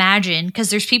can't imagine, because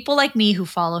there's people like me who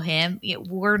follow him.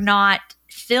 We're not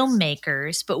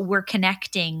filmmakers, but we're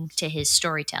connecting to his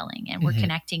storytelling, and we're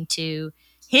connecting to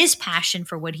his passion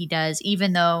for what he does,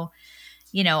 even though,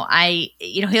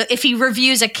 if he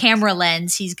reviews a camera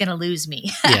lens, he's going to lose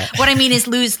me. Yeah. What I mean is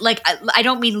I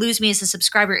don't mean lose me as a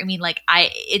subscriber. I mean,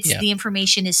 the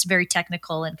information is very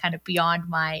technical and kind of beyond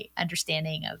my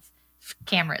understanding of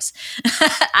cameras.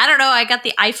 I don't know. I got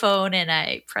the iPhone and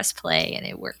I press play and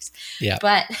it works. Yeah.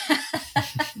 But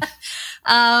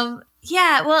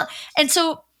well, and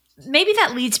so maybe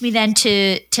that leads me then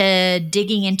to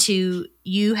digging into,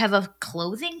 you have a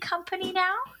clothing company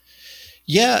now?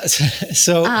 Yeah.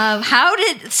 So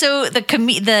the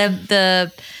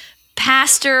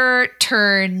pastor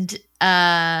turned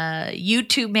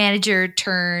YouTube manager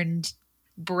turned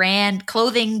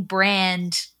clothing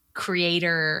brand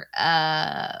creator.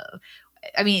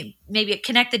 Maybe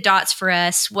connect the dots for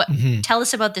us. Tell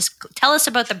us about this. Tell us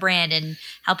about the brand and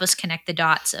help us connect the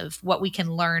dots of what we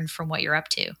can learn from what you're up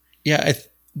to. Yeah.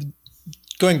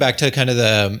 Going back to kind of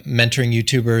the mentoring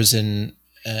YouTubers and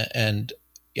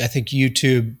I think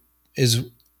YouTube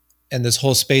and this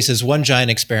whole space is one giant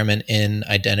experiment in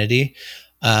identity.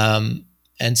 And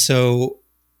so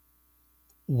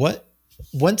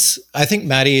once I think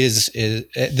Maddie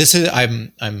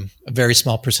I'm a very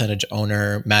small percentage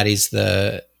owner. Maddie's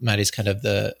kind of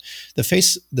the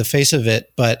face of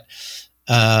it. But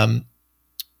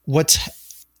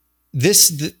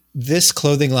this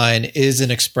clothing line is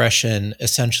an expression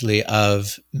essentially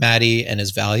of Maddie and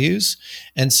his values.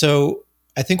 And so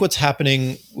I think what's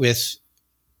happening with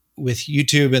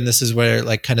YouTube, and this is where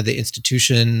like kind of the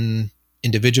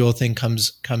individual thing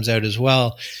comes out as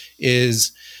well,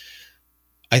 is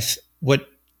what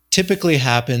typically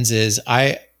happens is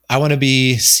I want to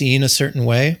be seen a certain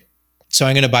way, so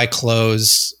I'm going to buy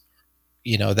clothes,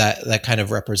 that kind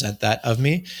of represent that of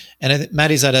me. And I think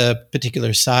Maddie's at a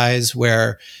particular size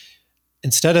where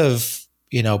instead of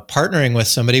partnering with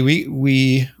somebody,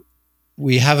 we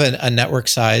have a network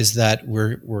size that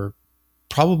we're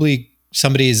probably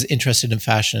somebody is interested in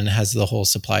fashion and has the whole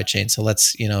supply chain. So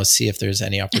let's, see if there's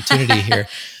any opportunity here.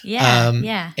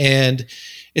 Yeah. And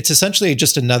it's essentially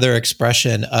just another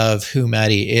expression of who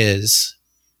Maddie is.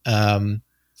 Thinking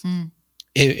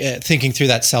through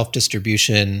that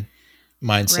self-distribution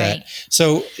mindset. Right.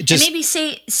 So just and maybe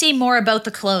say more about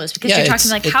the clothes, because you're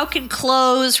talking how can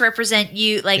clothes represent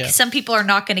you? Like some people are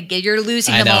not going to get, you're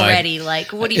losing them already.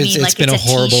 Like, what do you mean? It's been a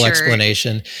horrible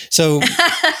explanation. So,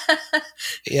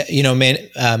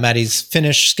 Maddie's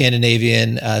Finnish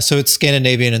Scandinavian. So it's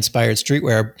Scandinavian inspired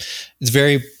streetwear. It's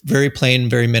very, very plain,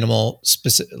 very minimal,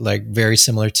 very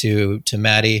similar to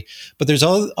Maddie, but there's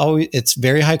always, it's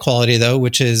very high quality though,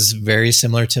 which is very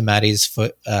similar to Maddie's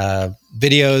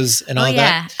videos and all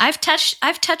that. I've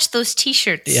touched those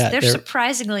t-shirts. Yeah, they're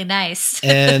surprisingly nice.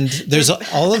 And there's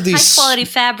all of these high quality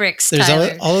fabrics. There's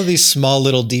all of these small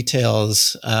little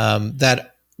details that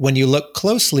when you look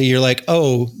closely, you're like,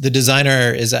 oh, the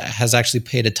designer has actually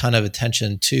paid a ton of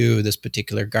attention to this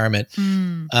particular garment.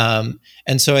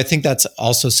 And so I think that's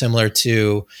also similar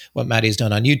to what Maddie's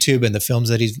done on YouTube and the films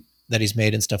that he's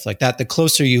made and stuff like that. The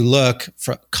closer you look,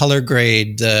 for color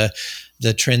grade, the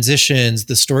transitions,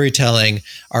 the storytelling,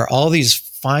 are all these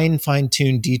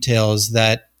fine-tuned details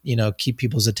that keep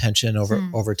people's attention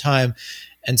over time.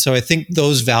 And so I think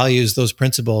those values, those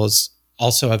principles,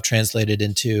 also have translated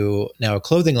into now a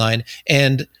clothing line.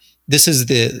 And this is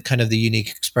the kind of the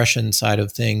unique expression side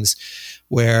of things,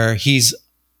 where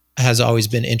has always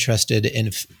been interested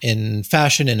in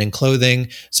fashion and in clothing.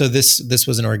 So this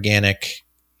was an organic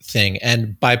thing.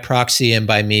 And by proxy and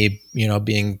by me,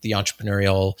 being the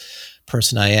entrepreneurial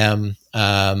person I am,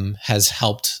 has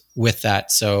helped with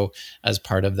that. So as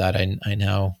part of that, I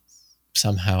now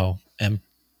somehow am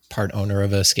part owner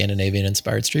of a Scandinavian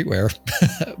inspired streetwear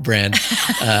brand.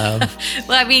 Well,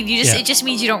 I mean, it just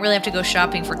means you don't really have to go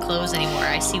shopping for clothes anymore.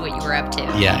 I see what you were up to.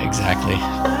 Yeah, exactly.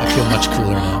 I feel much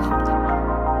cooler now.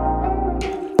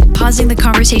 Pausing the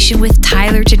conversation with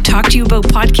Tyler to talk to you about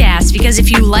podcasts, because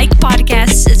if you like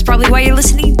podcasts, it's probably why you're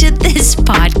listening to this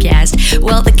podcast.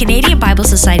 Well, the Canadian Bible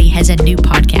Society has a new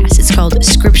podcast. It's called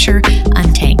Scripture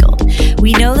Untangled.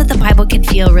 We know that the Bible can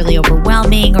feel really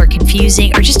overwhelming or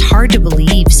confusing or just hard to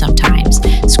believe sometimes.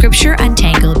 Scripture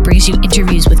Untangled brings you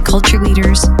interviews with culture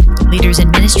leaders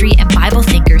in ministry, and Bible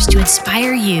thinkers to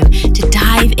inspire you to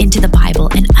dive into the Bible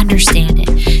and understand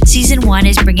it. Season 1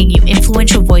 is bringing you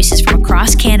influential voices voices from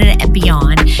across Canada and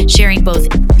beyond, sharing both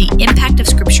the impact of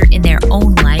Scripture in their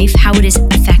own life, how it has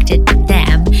affected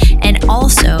them, and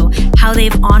also how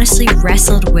they've honestly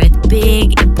wrestled with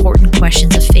big, important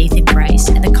questions of faith in Christ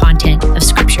and the content of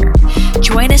Scripture.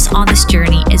 Join us on this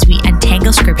journey as we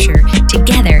untangle Scripture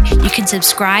together. You can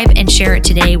subscribe and share it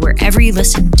today wherever you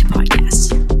listen to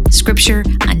podcasts. Scripture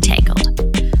Untangled.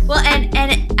 Well, and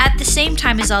at the same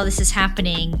time as all this is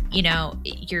happening,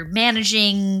 you're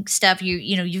managing stuff.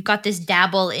 You've got this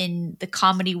dabble in the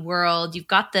comedy world. You've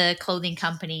got the clothing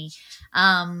company.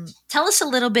 Tell us a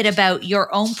little bit about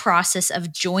your own process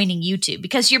of joining YouTube,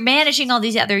 because you're managing all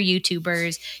these other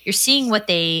YouTubers. You're seeing what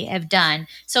they have done.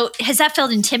 So has that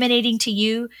felt intimidating to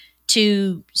you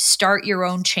to start your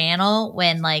own channel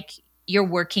when you're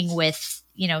working with,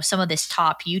 some of this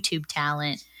top YouTube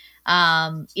talent?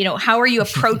 How are you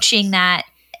approaching that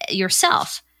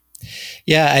yourself?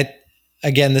 Yeah.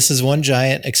 Again, this is one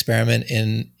giant experiment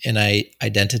in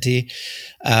identity.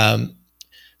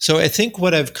 So I think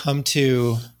what I've come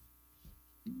to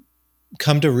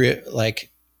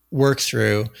work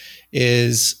through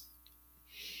is,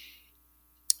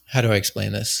 how do I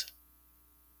explain this?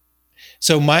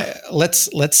 So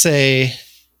let's say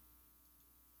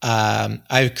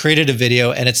I've created a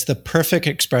video and it's the perfect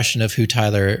expression of who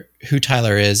Tyler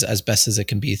is as best as it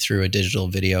can be through a digital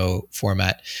video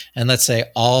format. And let's say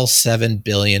all 7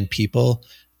 billion people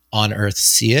on Earth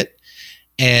see it.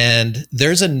 And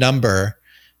there's a number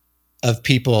of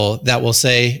people that will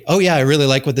say, oh yeah, I really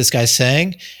like what this guy's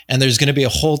saying. And there's going to be a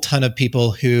whole ton of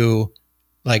people who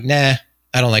nah,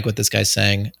 I don't like what this guy's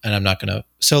saying. And I'm not going to.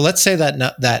 So let's say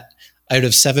that out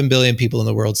of 7 billion people in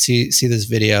the world see this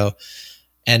video,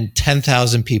 and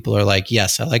 10,000 people are like,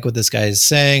 yes, I like what this guy is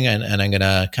saying. And I'm going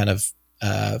to kind of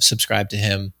subscribe to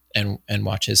him and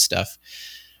watch his stuff.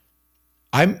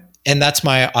 And that's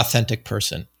my authentic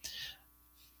person.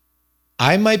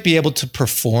 I might be able to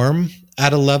perform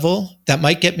at a level that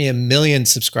might get me 1 million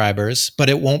subscribers, but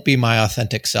it won't be my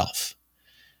authentic self.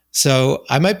 So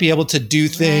I might be able to do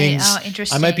things. Right. Oh,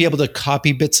 interesting. I might be able to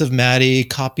copy bits of Maddie,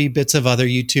 copy bits of other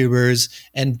YouTubers,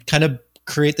 and kind of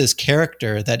create this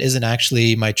character that isn't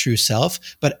actually my true self.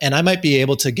 And I might be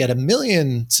able to get 1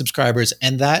 million subscribers,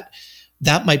 and that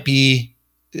might be,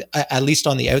 at least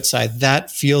on the outside,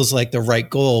 that feels like the right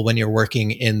goal when you're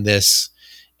working in this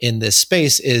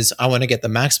space. Is I want to get the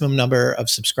maximum number of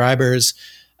subscribers,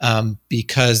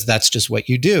 because that's just what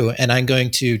you do. And I'm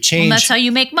going to change. Well, that's how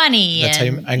you make money.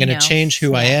 I'm going to change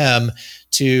who I am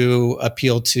to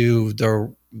appeal to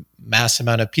the mass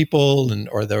amount of people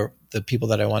or the people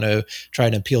that I want to try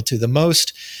and appeal to the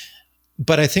most.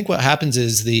 But I think what happens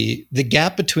is the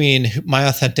gap between my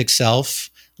authentic self,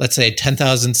 let's say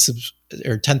 10,000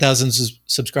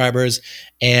 subscribers,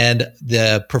 and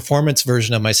the performance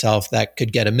version of myself that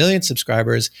could get 1 million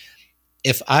subscribers.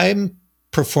 If I'm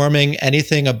performing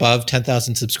anything above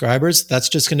 10,000 subscribers, that's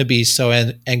just going to be so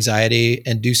anxiety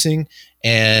inducing.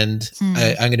 And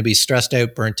I'm going to be stressed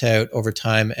out, burnt out over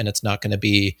time, and it's not going to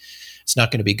be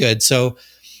good. So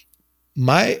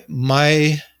my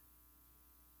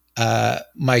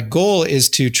goal is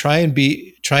to try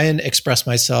and express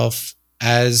myself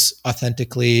as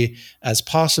authentically as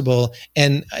possible.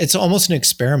 And it's almost an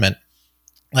experiment.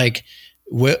 I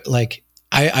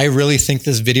really think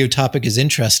this video topic is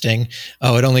interesting.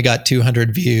 Oh, it only got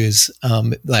 200 views.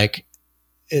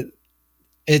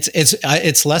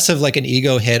 It's less of like an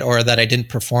ego hit or that I didn't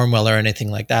perform well or anything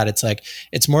like that.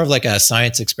 It's more of like a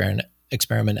science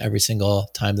experiment every single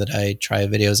time that I try a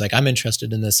video. It's like, I'm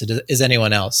interested in this. Is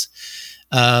anyone else?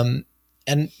 And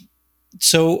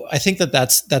so I think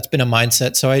that's been a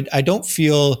mindset. So I don't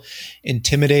feel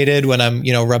intimidated when I'm,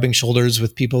 rubbing shoulders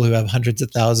with people who have hundreds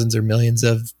of thousands or millions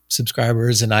of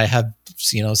subscribers, and I have,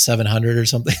 700 or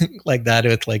something like that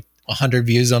with like 100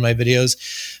 views on my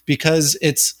videos, because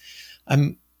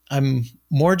I'm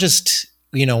more just,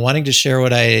 wanting to share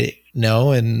what I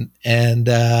know. I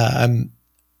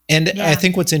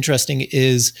think what's interesting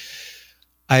is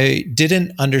I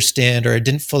didn't understand, or I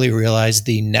didn't fully realize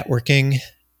the networking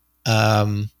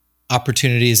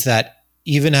opportunities that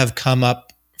even have come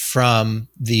up from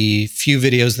the few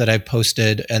videos that I've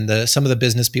posted, and some of the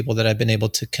business people that I've been able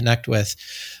to connect with,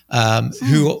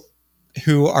 who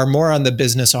are more on the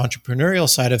business entrepreneurial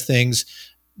side of things,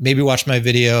 maybe watch my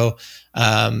video.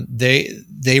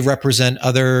 They represent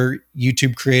other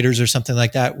YouTube creators or something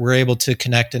like that. We're able to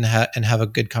connect and have a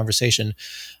good conversation,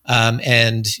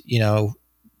 and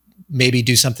maybe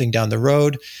do something down the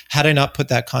road. Had I not put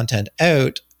that content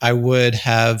out, I would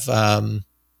have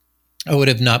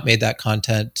not made that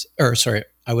content,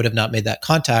 I would have not made that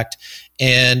contact.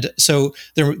 And so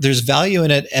there's value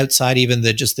in it outside even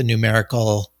just the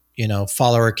numerical,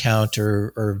 follower count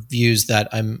or views that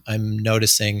I'm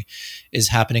noticing is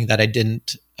happening that I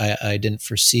didn't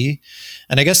foresee.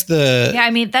 And I guess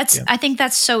I think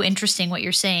that's so interesting what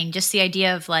you're saying. Just the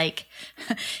idea of like,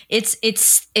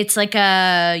 it's like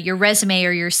your resume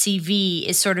or your CV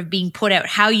is sort of being put out.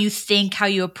 How you think, how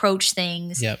you approach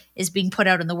things is being put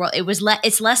out in the world.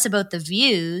 It's less about the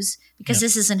views because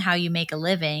this isn't how you make a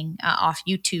living off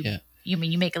YouTube. Yeah.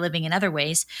 You make a living in other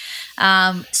ways.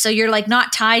 So you're like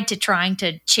not tied to trying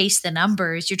to chase the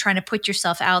numbers. You're trying to put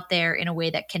yourself out there in a way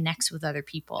that connects with other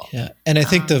people. Yeah. And I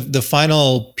think the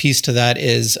final piece to that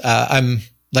is I'm,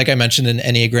 like I mentioned, an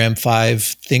Enneagram 5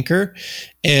 thinker.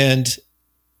 And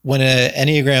when an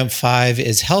Enneagram 5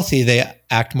 is healthy, they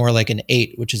act more like an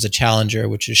 8, which is a challenger,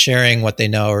 which is sharing what they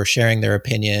know or sharing their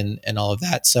opinion and all of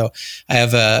that. So I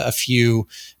have a few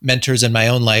mentors in my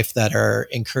own life that are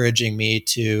encouraging me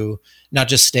to not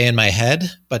just stay in my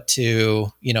head, but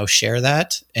to, share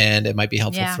that. And it might be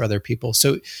helpful for other people.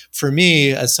 So for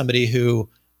me, as somebody who,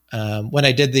 when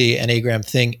I did the Enneagram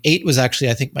thing, 8 was actually,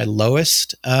 I think, my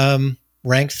lowest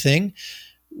ranked thing.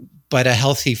 But a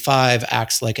healthy 5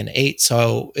 acts like an 8.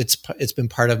 So it's been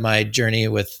part of my journey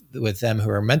with them who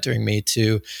are mentoring me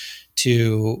to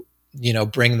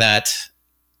bring that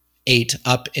 8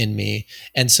 up in me.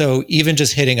 And so even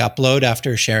just hitting upload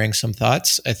after sharing some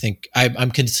thoughts, I think I'm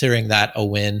considering that a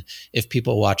win. If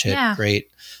people watch it,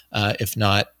 great. If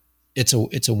not, it's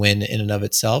a win in and of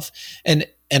itself. And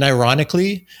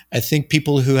ironically, I think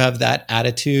people who have that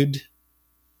attitude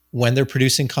when they're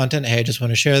producing content, hey, I just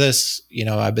want to share this.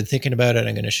 I've been thinking about it.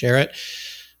 I'm going to share it.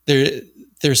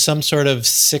 There's some sort of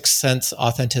sixth sense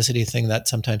authenticity thing that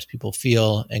sometimes people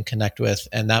feel and connect with.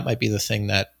 And that might be the thing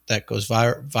that goes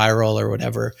viral or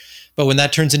whatever. But when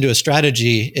that turns into a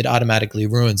strategy, it automatically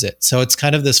ruins it. So it's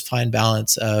kind of this fine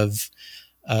balance of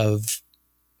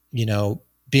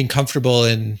being comfortable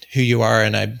in who you are.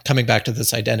 And I'm coming back to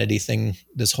this identity thing,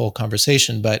 this whole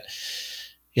conversation, but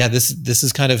yeah, this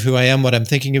is kind of who I am, what I'm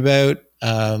thinking about.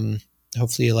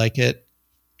 Hopefully you like it.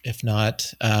 If not,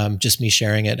 just me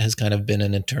sharing it has kind of been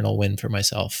an internal win for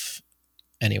myself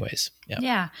anyways. Yeah.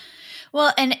 Yeah.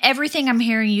 Well, and everything I'm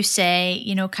hearing you say,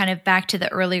 kind of back to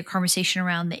the earlier conversation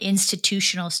around the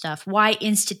institutional stuff, why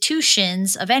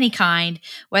institutions of any kind,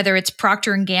 whether it's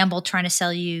Procter & Gamble trying to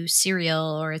sell you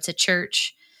cereal or it's a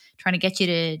church trying to get you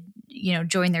to,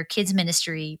 join their kids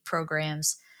ministry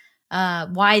programs,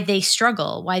 why they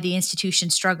struggle, why the institution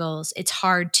struggles. It's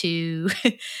hard to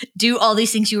do all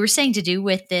these things you were saying to do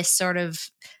with this sort of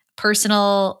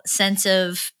personal sense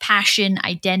of passion,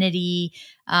 identity.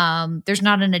 There's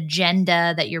not an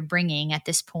agenda that you're bringing at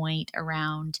this point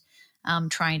around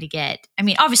trying to get. I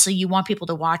mean, obviously you want people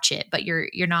to watch it, but you're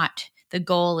not. The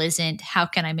goal isn't how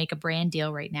can I make a brand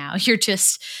deal right now. You're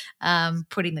just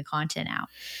putting the content out.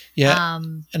 Yeah,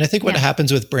 and I think what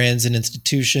happens with brands and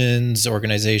institutions,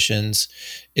 organizations,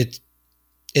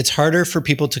 it's harder for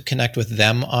people to connect with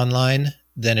them online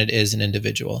than it is an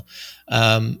individual.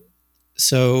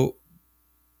 So,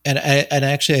 and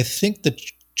actually, I think the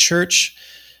church.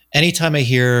 Anytime I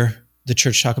hear the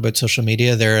church talk about social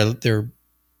media, they're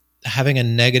having a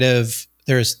negative.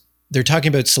 They're talking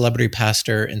about celebrity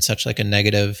pastor in such like a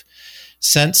negative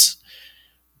sense,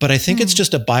 but I think it's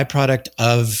just a byproduct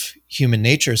of human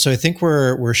nature. So I think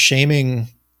we're shaming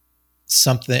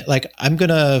something. Like I'm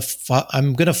gonna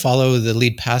follow the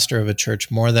lead pastor of a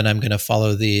church more than I'm gonna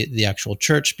follow the actual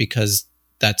church because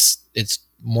it's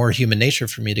more human nature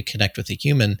for me to connect with a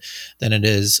human than it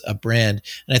is a brand.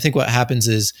 And I think what happens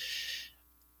is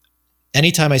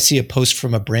anytime I see a post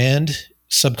from a brand,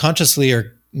 subconsciously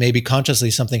or maybe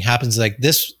consciously, something happens like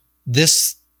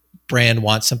this brand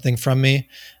wants something from me.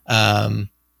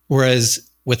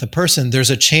 Whereas with a person, there's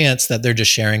a chance that they're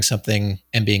just sharing something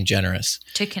and being generous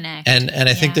to connect. And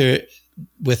I think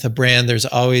with a brand, there's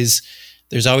always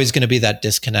going to be that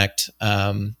disconnect.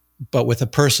 But with a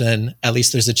person, at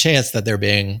least there's a chance that they're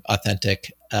being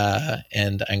authentic.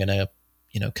 And I'm going to,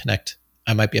 connect.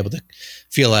 I might be able to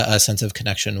feel a sense of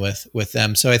connection with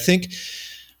them. So I think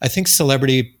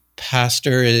celebrity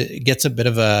pastor gets a bit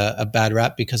of a bad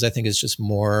rap because I think it's just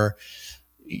more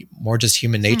just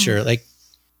human nature. Like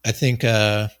I think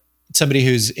somebody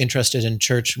who's interested in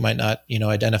church might not,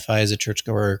 identify as a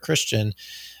churchgoer or Christian,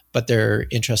 but they're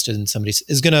interested in somebody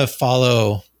is going to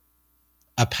follow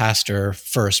a pastor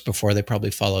first before they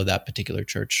probably follow that particular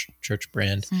church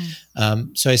brand.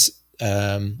 So I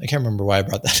can't remember why I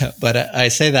brought that up, but I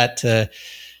say that to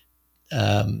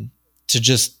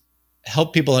just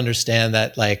help people understand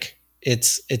that like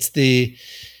it's the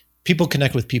people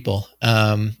connect with people.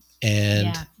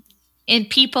 And And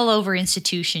people over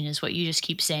institution is what you just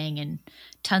keep saying in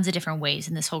tons of different ways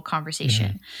in this whole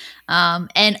conversation.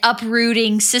 And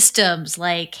uprooting systems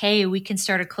like, hey, we can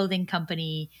start a clothing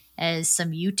company as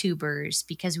some YouTubers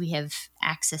because we have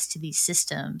access to these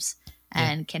systems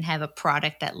and can have a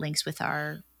product that links with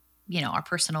our, our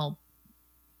personal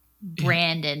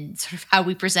brand and sort of how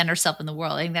we present ourselves in the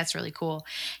world. I think that's really cool.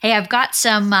 Hey, I've got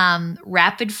some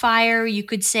rapid fire, you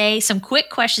could say, some quick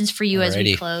questions for you as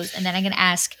we close. And then I'm going to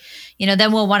ask,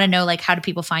 then we'll want to know, like, how do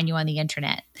people find you on the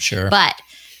internet? Sure. But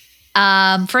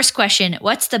first question,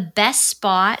 what's the best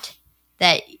spot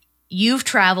that you've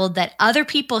traveled that other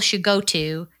people should go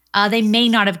to they may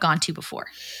not have gone to before?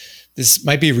 This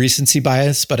might be recency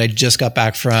bias, but I just got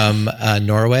back from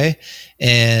Norway,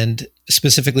 and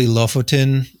specifically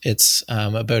Lofoten. It's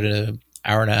about an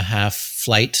hour and a half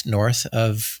flight north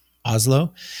of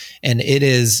Oslo, and it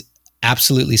is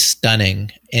absolutely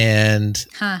stunning. And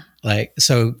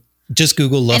so just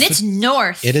Google Lofoten. And it's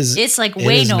north. It is. It's like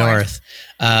way north.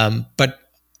 But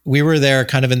we were there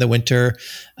kind of in the winter,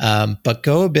 but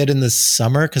go a bit in the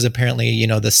summer because apparently,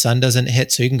 the sun doesn't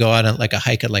hit. So you can go out on like a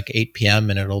hike at like 8 p.m.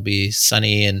 and it'll be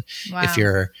sunny. And if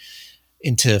you're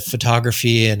into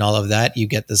photography and all of that, you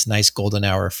get this nice golden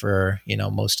hour for,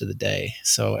 most of the day.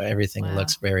 So everything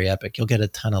looks very epic. You'll get a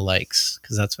ton of likes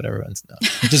because that's what everyone's known.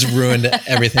 It just ruined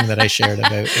everything that I shared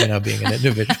about, being an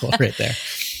individual right there.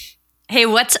 Hey,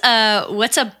 what's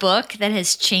a book that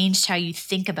has changed how you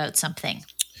think about something?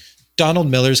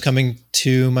 Donald Miller's coming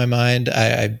to my mind.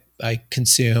 I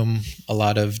consume a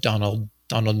lot of Donald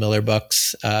Miller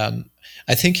books. I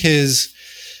think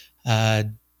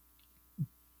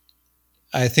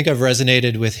I think I've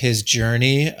resonated with his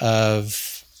journey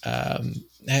of. I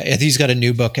think he's got a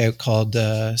new book out called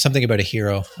Something About a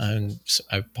Hero. I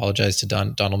apologize to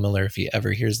Donald Miller if he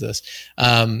ever hears this,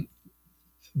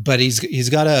 but he's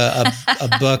got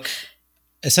a book.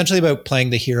 Essentially about playing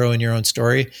the hero in your own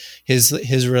story. His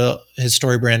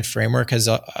story brand framework is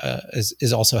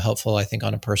also helpful, I think,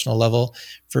 on a personal level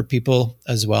for people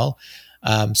as well.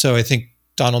 So I think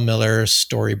Donald Miller's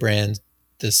story brand,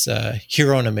 this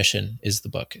Hero on a Mission, is the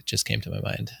book. It just came to my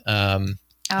mind.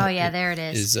 There it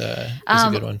is. Is a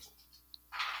good one.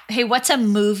 Hey, what's a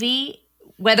movie,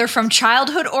 whether from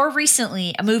childhood or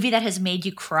recently, a movie that has made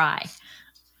you cry?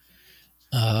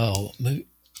 Oh,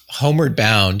 Homeward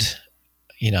Bound.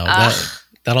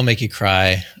 That'll make you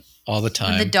cry all the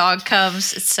time. When the dog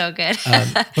comes, it's so good.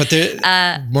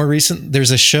 But more recent, there's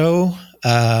a show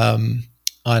on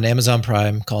Amazon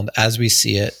Prime called As We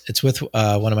See It. It's with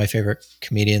one of my favorite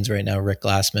comedians right now, Rick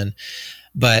Glassman.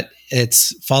 But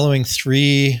it's following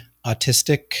 3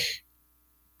 autistic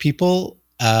people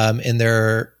in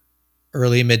their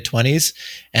early mid-20s,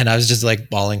 and I was just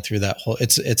like bawling through that whole.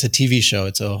 It's a TV show.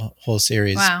 It's a whole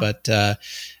series, but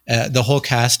the whole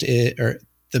cast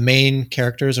the main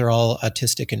characters are all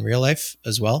autistic in real life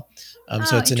as well.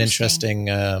 So it's an interesting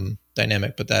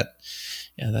dynamic, but that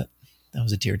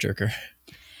was a tearjerker.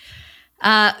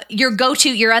 Your go-to,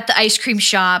 you're at the ice cream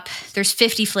shop. There's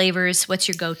 50 flavors. What's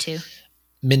your go-to?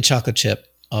 Mint chocolate chip.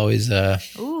 Always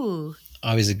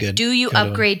always a good. Do you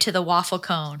upgrade to the waffle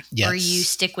cone? Yes. Or you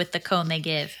stick with the cone they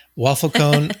give? Waffle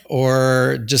cone,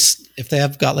 or just if they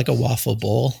have got like a waffle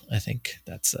bowl, I think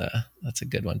that's a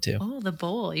good one too. Oh, the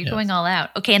bowl. You're going all out.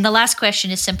 Okay. And the last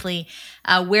question is simply,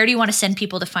 where do you want to send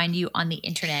people to find you on the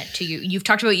internet? You've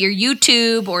talked about your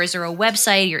YouTube, or is there a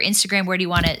website, your Instagram? Where do you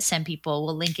want to send people?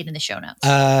 We'll link it in the show notes.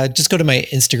 Just go to my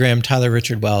Instagram, Tyler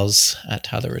Richard Wells, at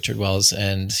Tyler Richard Wells,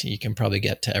 and you can probably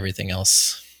get to everything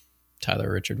else,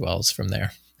 Tyler Richard Wells, from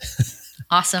there.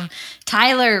 Awesome.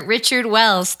 Tyler Richard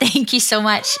Wells, thank you so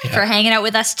much for hanging out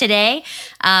with us today.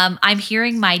 I'm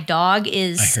hearing my dog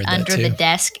is under the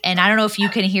desk, and I don't know if you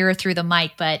can hear her through the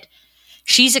mic, but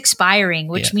she's expiring,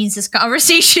 which means this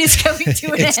conversation is coming to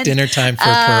an end. It's dinner time for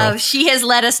Pearl. She has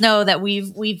let us know that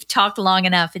we've talked long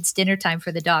enough. It's dinner time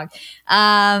for the dog.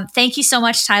 Thank you so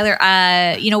much, Tyler.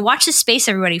 Watch this space,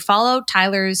 everybody. Follow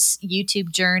Tyler's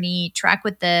YouTube journey. Track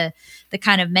with the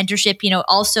kind of mentorship.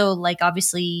 Also, like,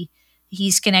 obviously,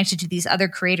 he's connected to these other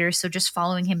creators. So just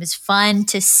following him is fun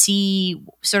to see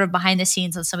sort of behind the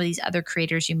scenes on some of these other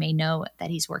creators you may know that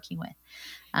he's working with.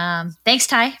 Thanks,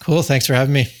 Ty. Cool. Thanks for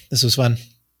having me. This was fun.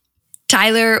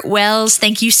 Tyler Wells,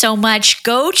 thank you so much.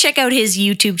 Go check out his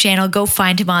YouTube channel. Go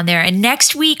find him on there. And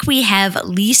next week we have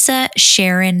Lisa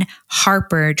Sharon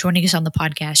Harper joining us on the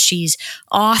podcast. She's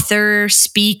author,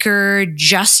 speaker,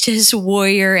 justice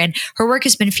warrior, and her work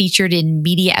has been featured in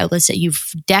media outlets that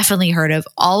you've definitely heard of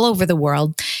all over the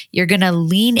world. You're going to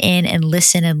lean in and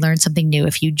listen and learn something new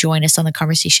if you join us on the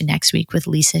conversation next week with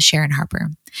Lisa Sharon Harper.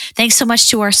 Thanks so much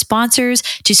to our sponsors,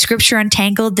 to Scripture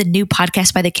Untangled, the new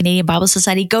podcast by the Canadian Bible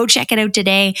Society. Go check it out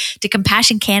today. To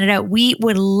Compassion Canada, we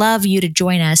would love you to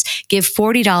join us. Give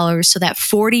 $40 so that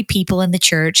 40 people in the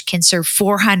church can serve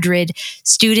 400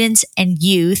 students and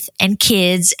youth and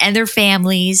kids and their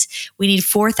families. We need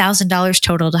 $4,000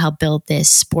 total to help build this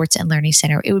sports and learning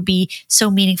center. It would be so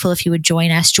meaningful if you would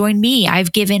join us. Join me.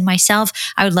 I've given myself.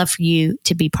 I would love for you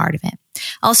to be part of it.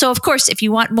 Also, of course, if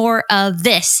you want more of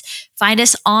this, find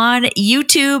us on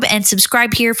YouTube and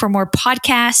subscribe here for more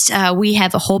podcasts. We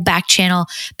have a whole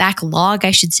backlog,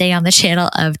 I should say, on the channel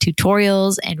of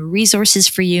tutorials and resources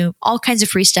for you, all kinds of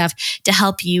free stuff to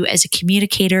help you as a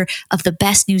communicator of the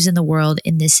best news in the world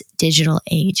in this digital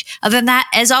age. Other than that,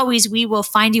 as always, we will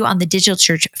find you on the Digital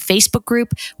Church Facebook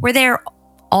group. We're there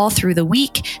all through the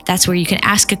week. That's where you can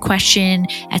ask a question.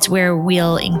 That's where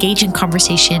we'll engage in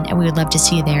conversation, and we would love to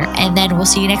see you there. And then we'll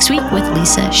see you next week with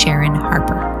Lisa Sharon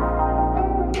Harper.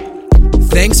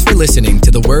 Thanks for listening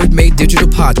to the Word Made Digital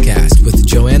podcast with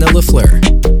Joanna LaFleur.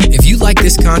 If you like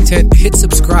this content, hit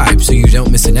subscribe so you don't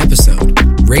miss an episode.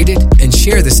 Rate it and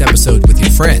share this episode with your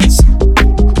friends.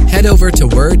 Head over to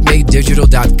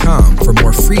wordmadedigital.com for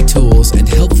more free tools and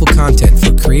helpful content for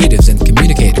creatives and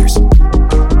communicators.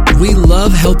 We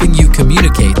love helping you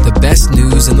communicate the best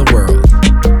news in the world.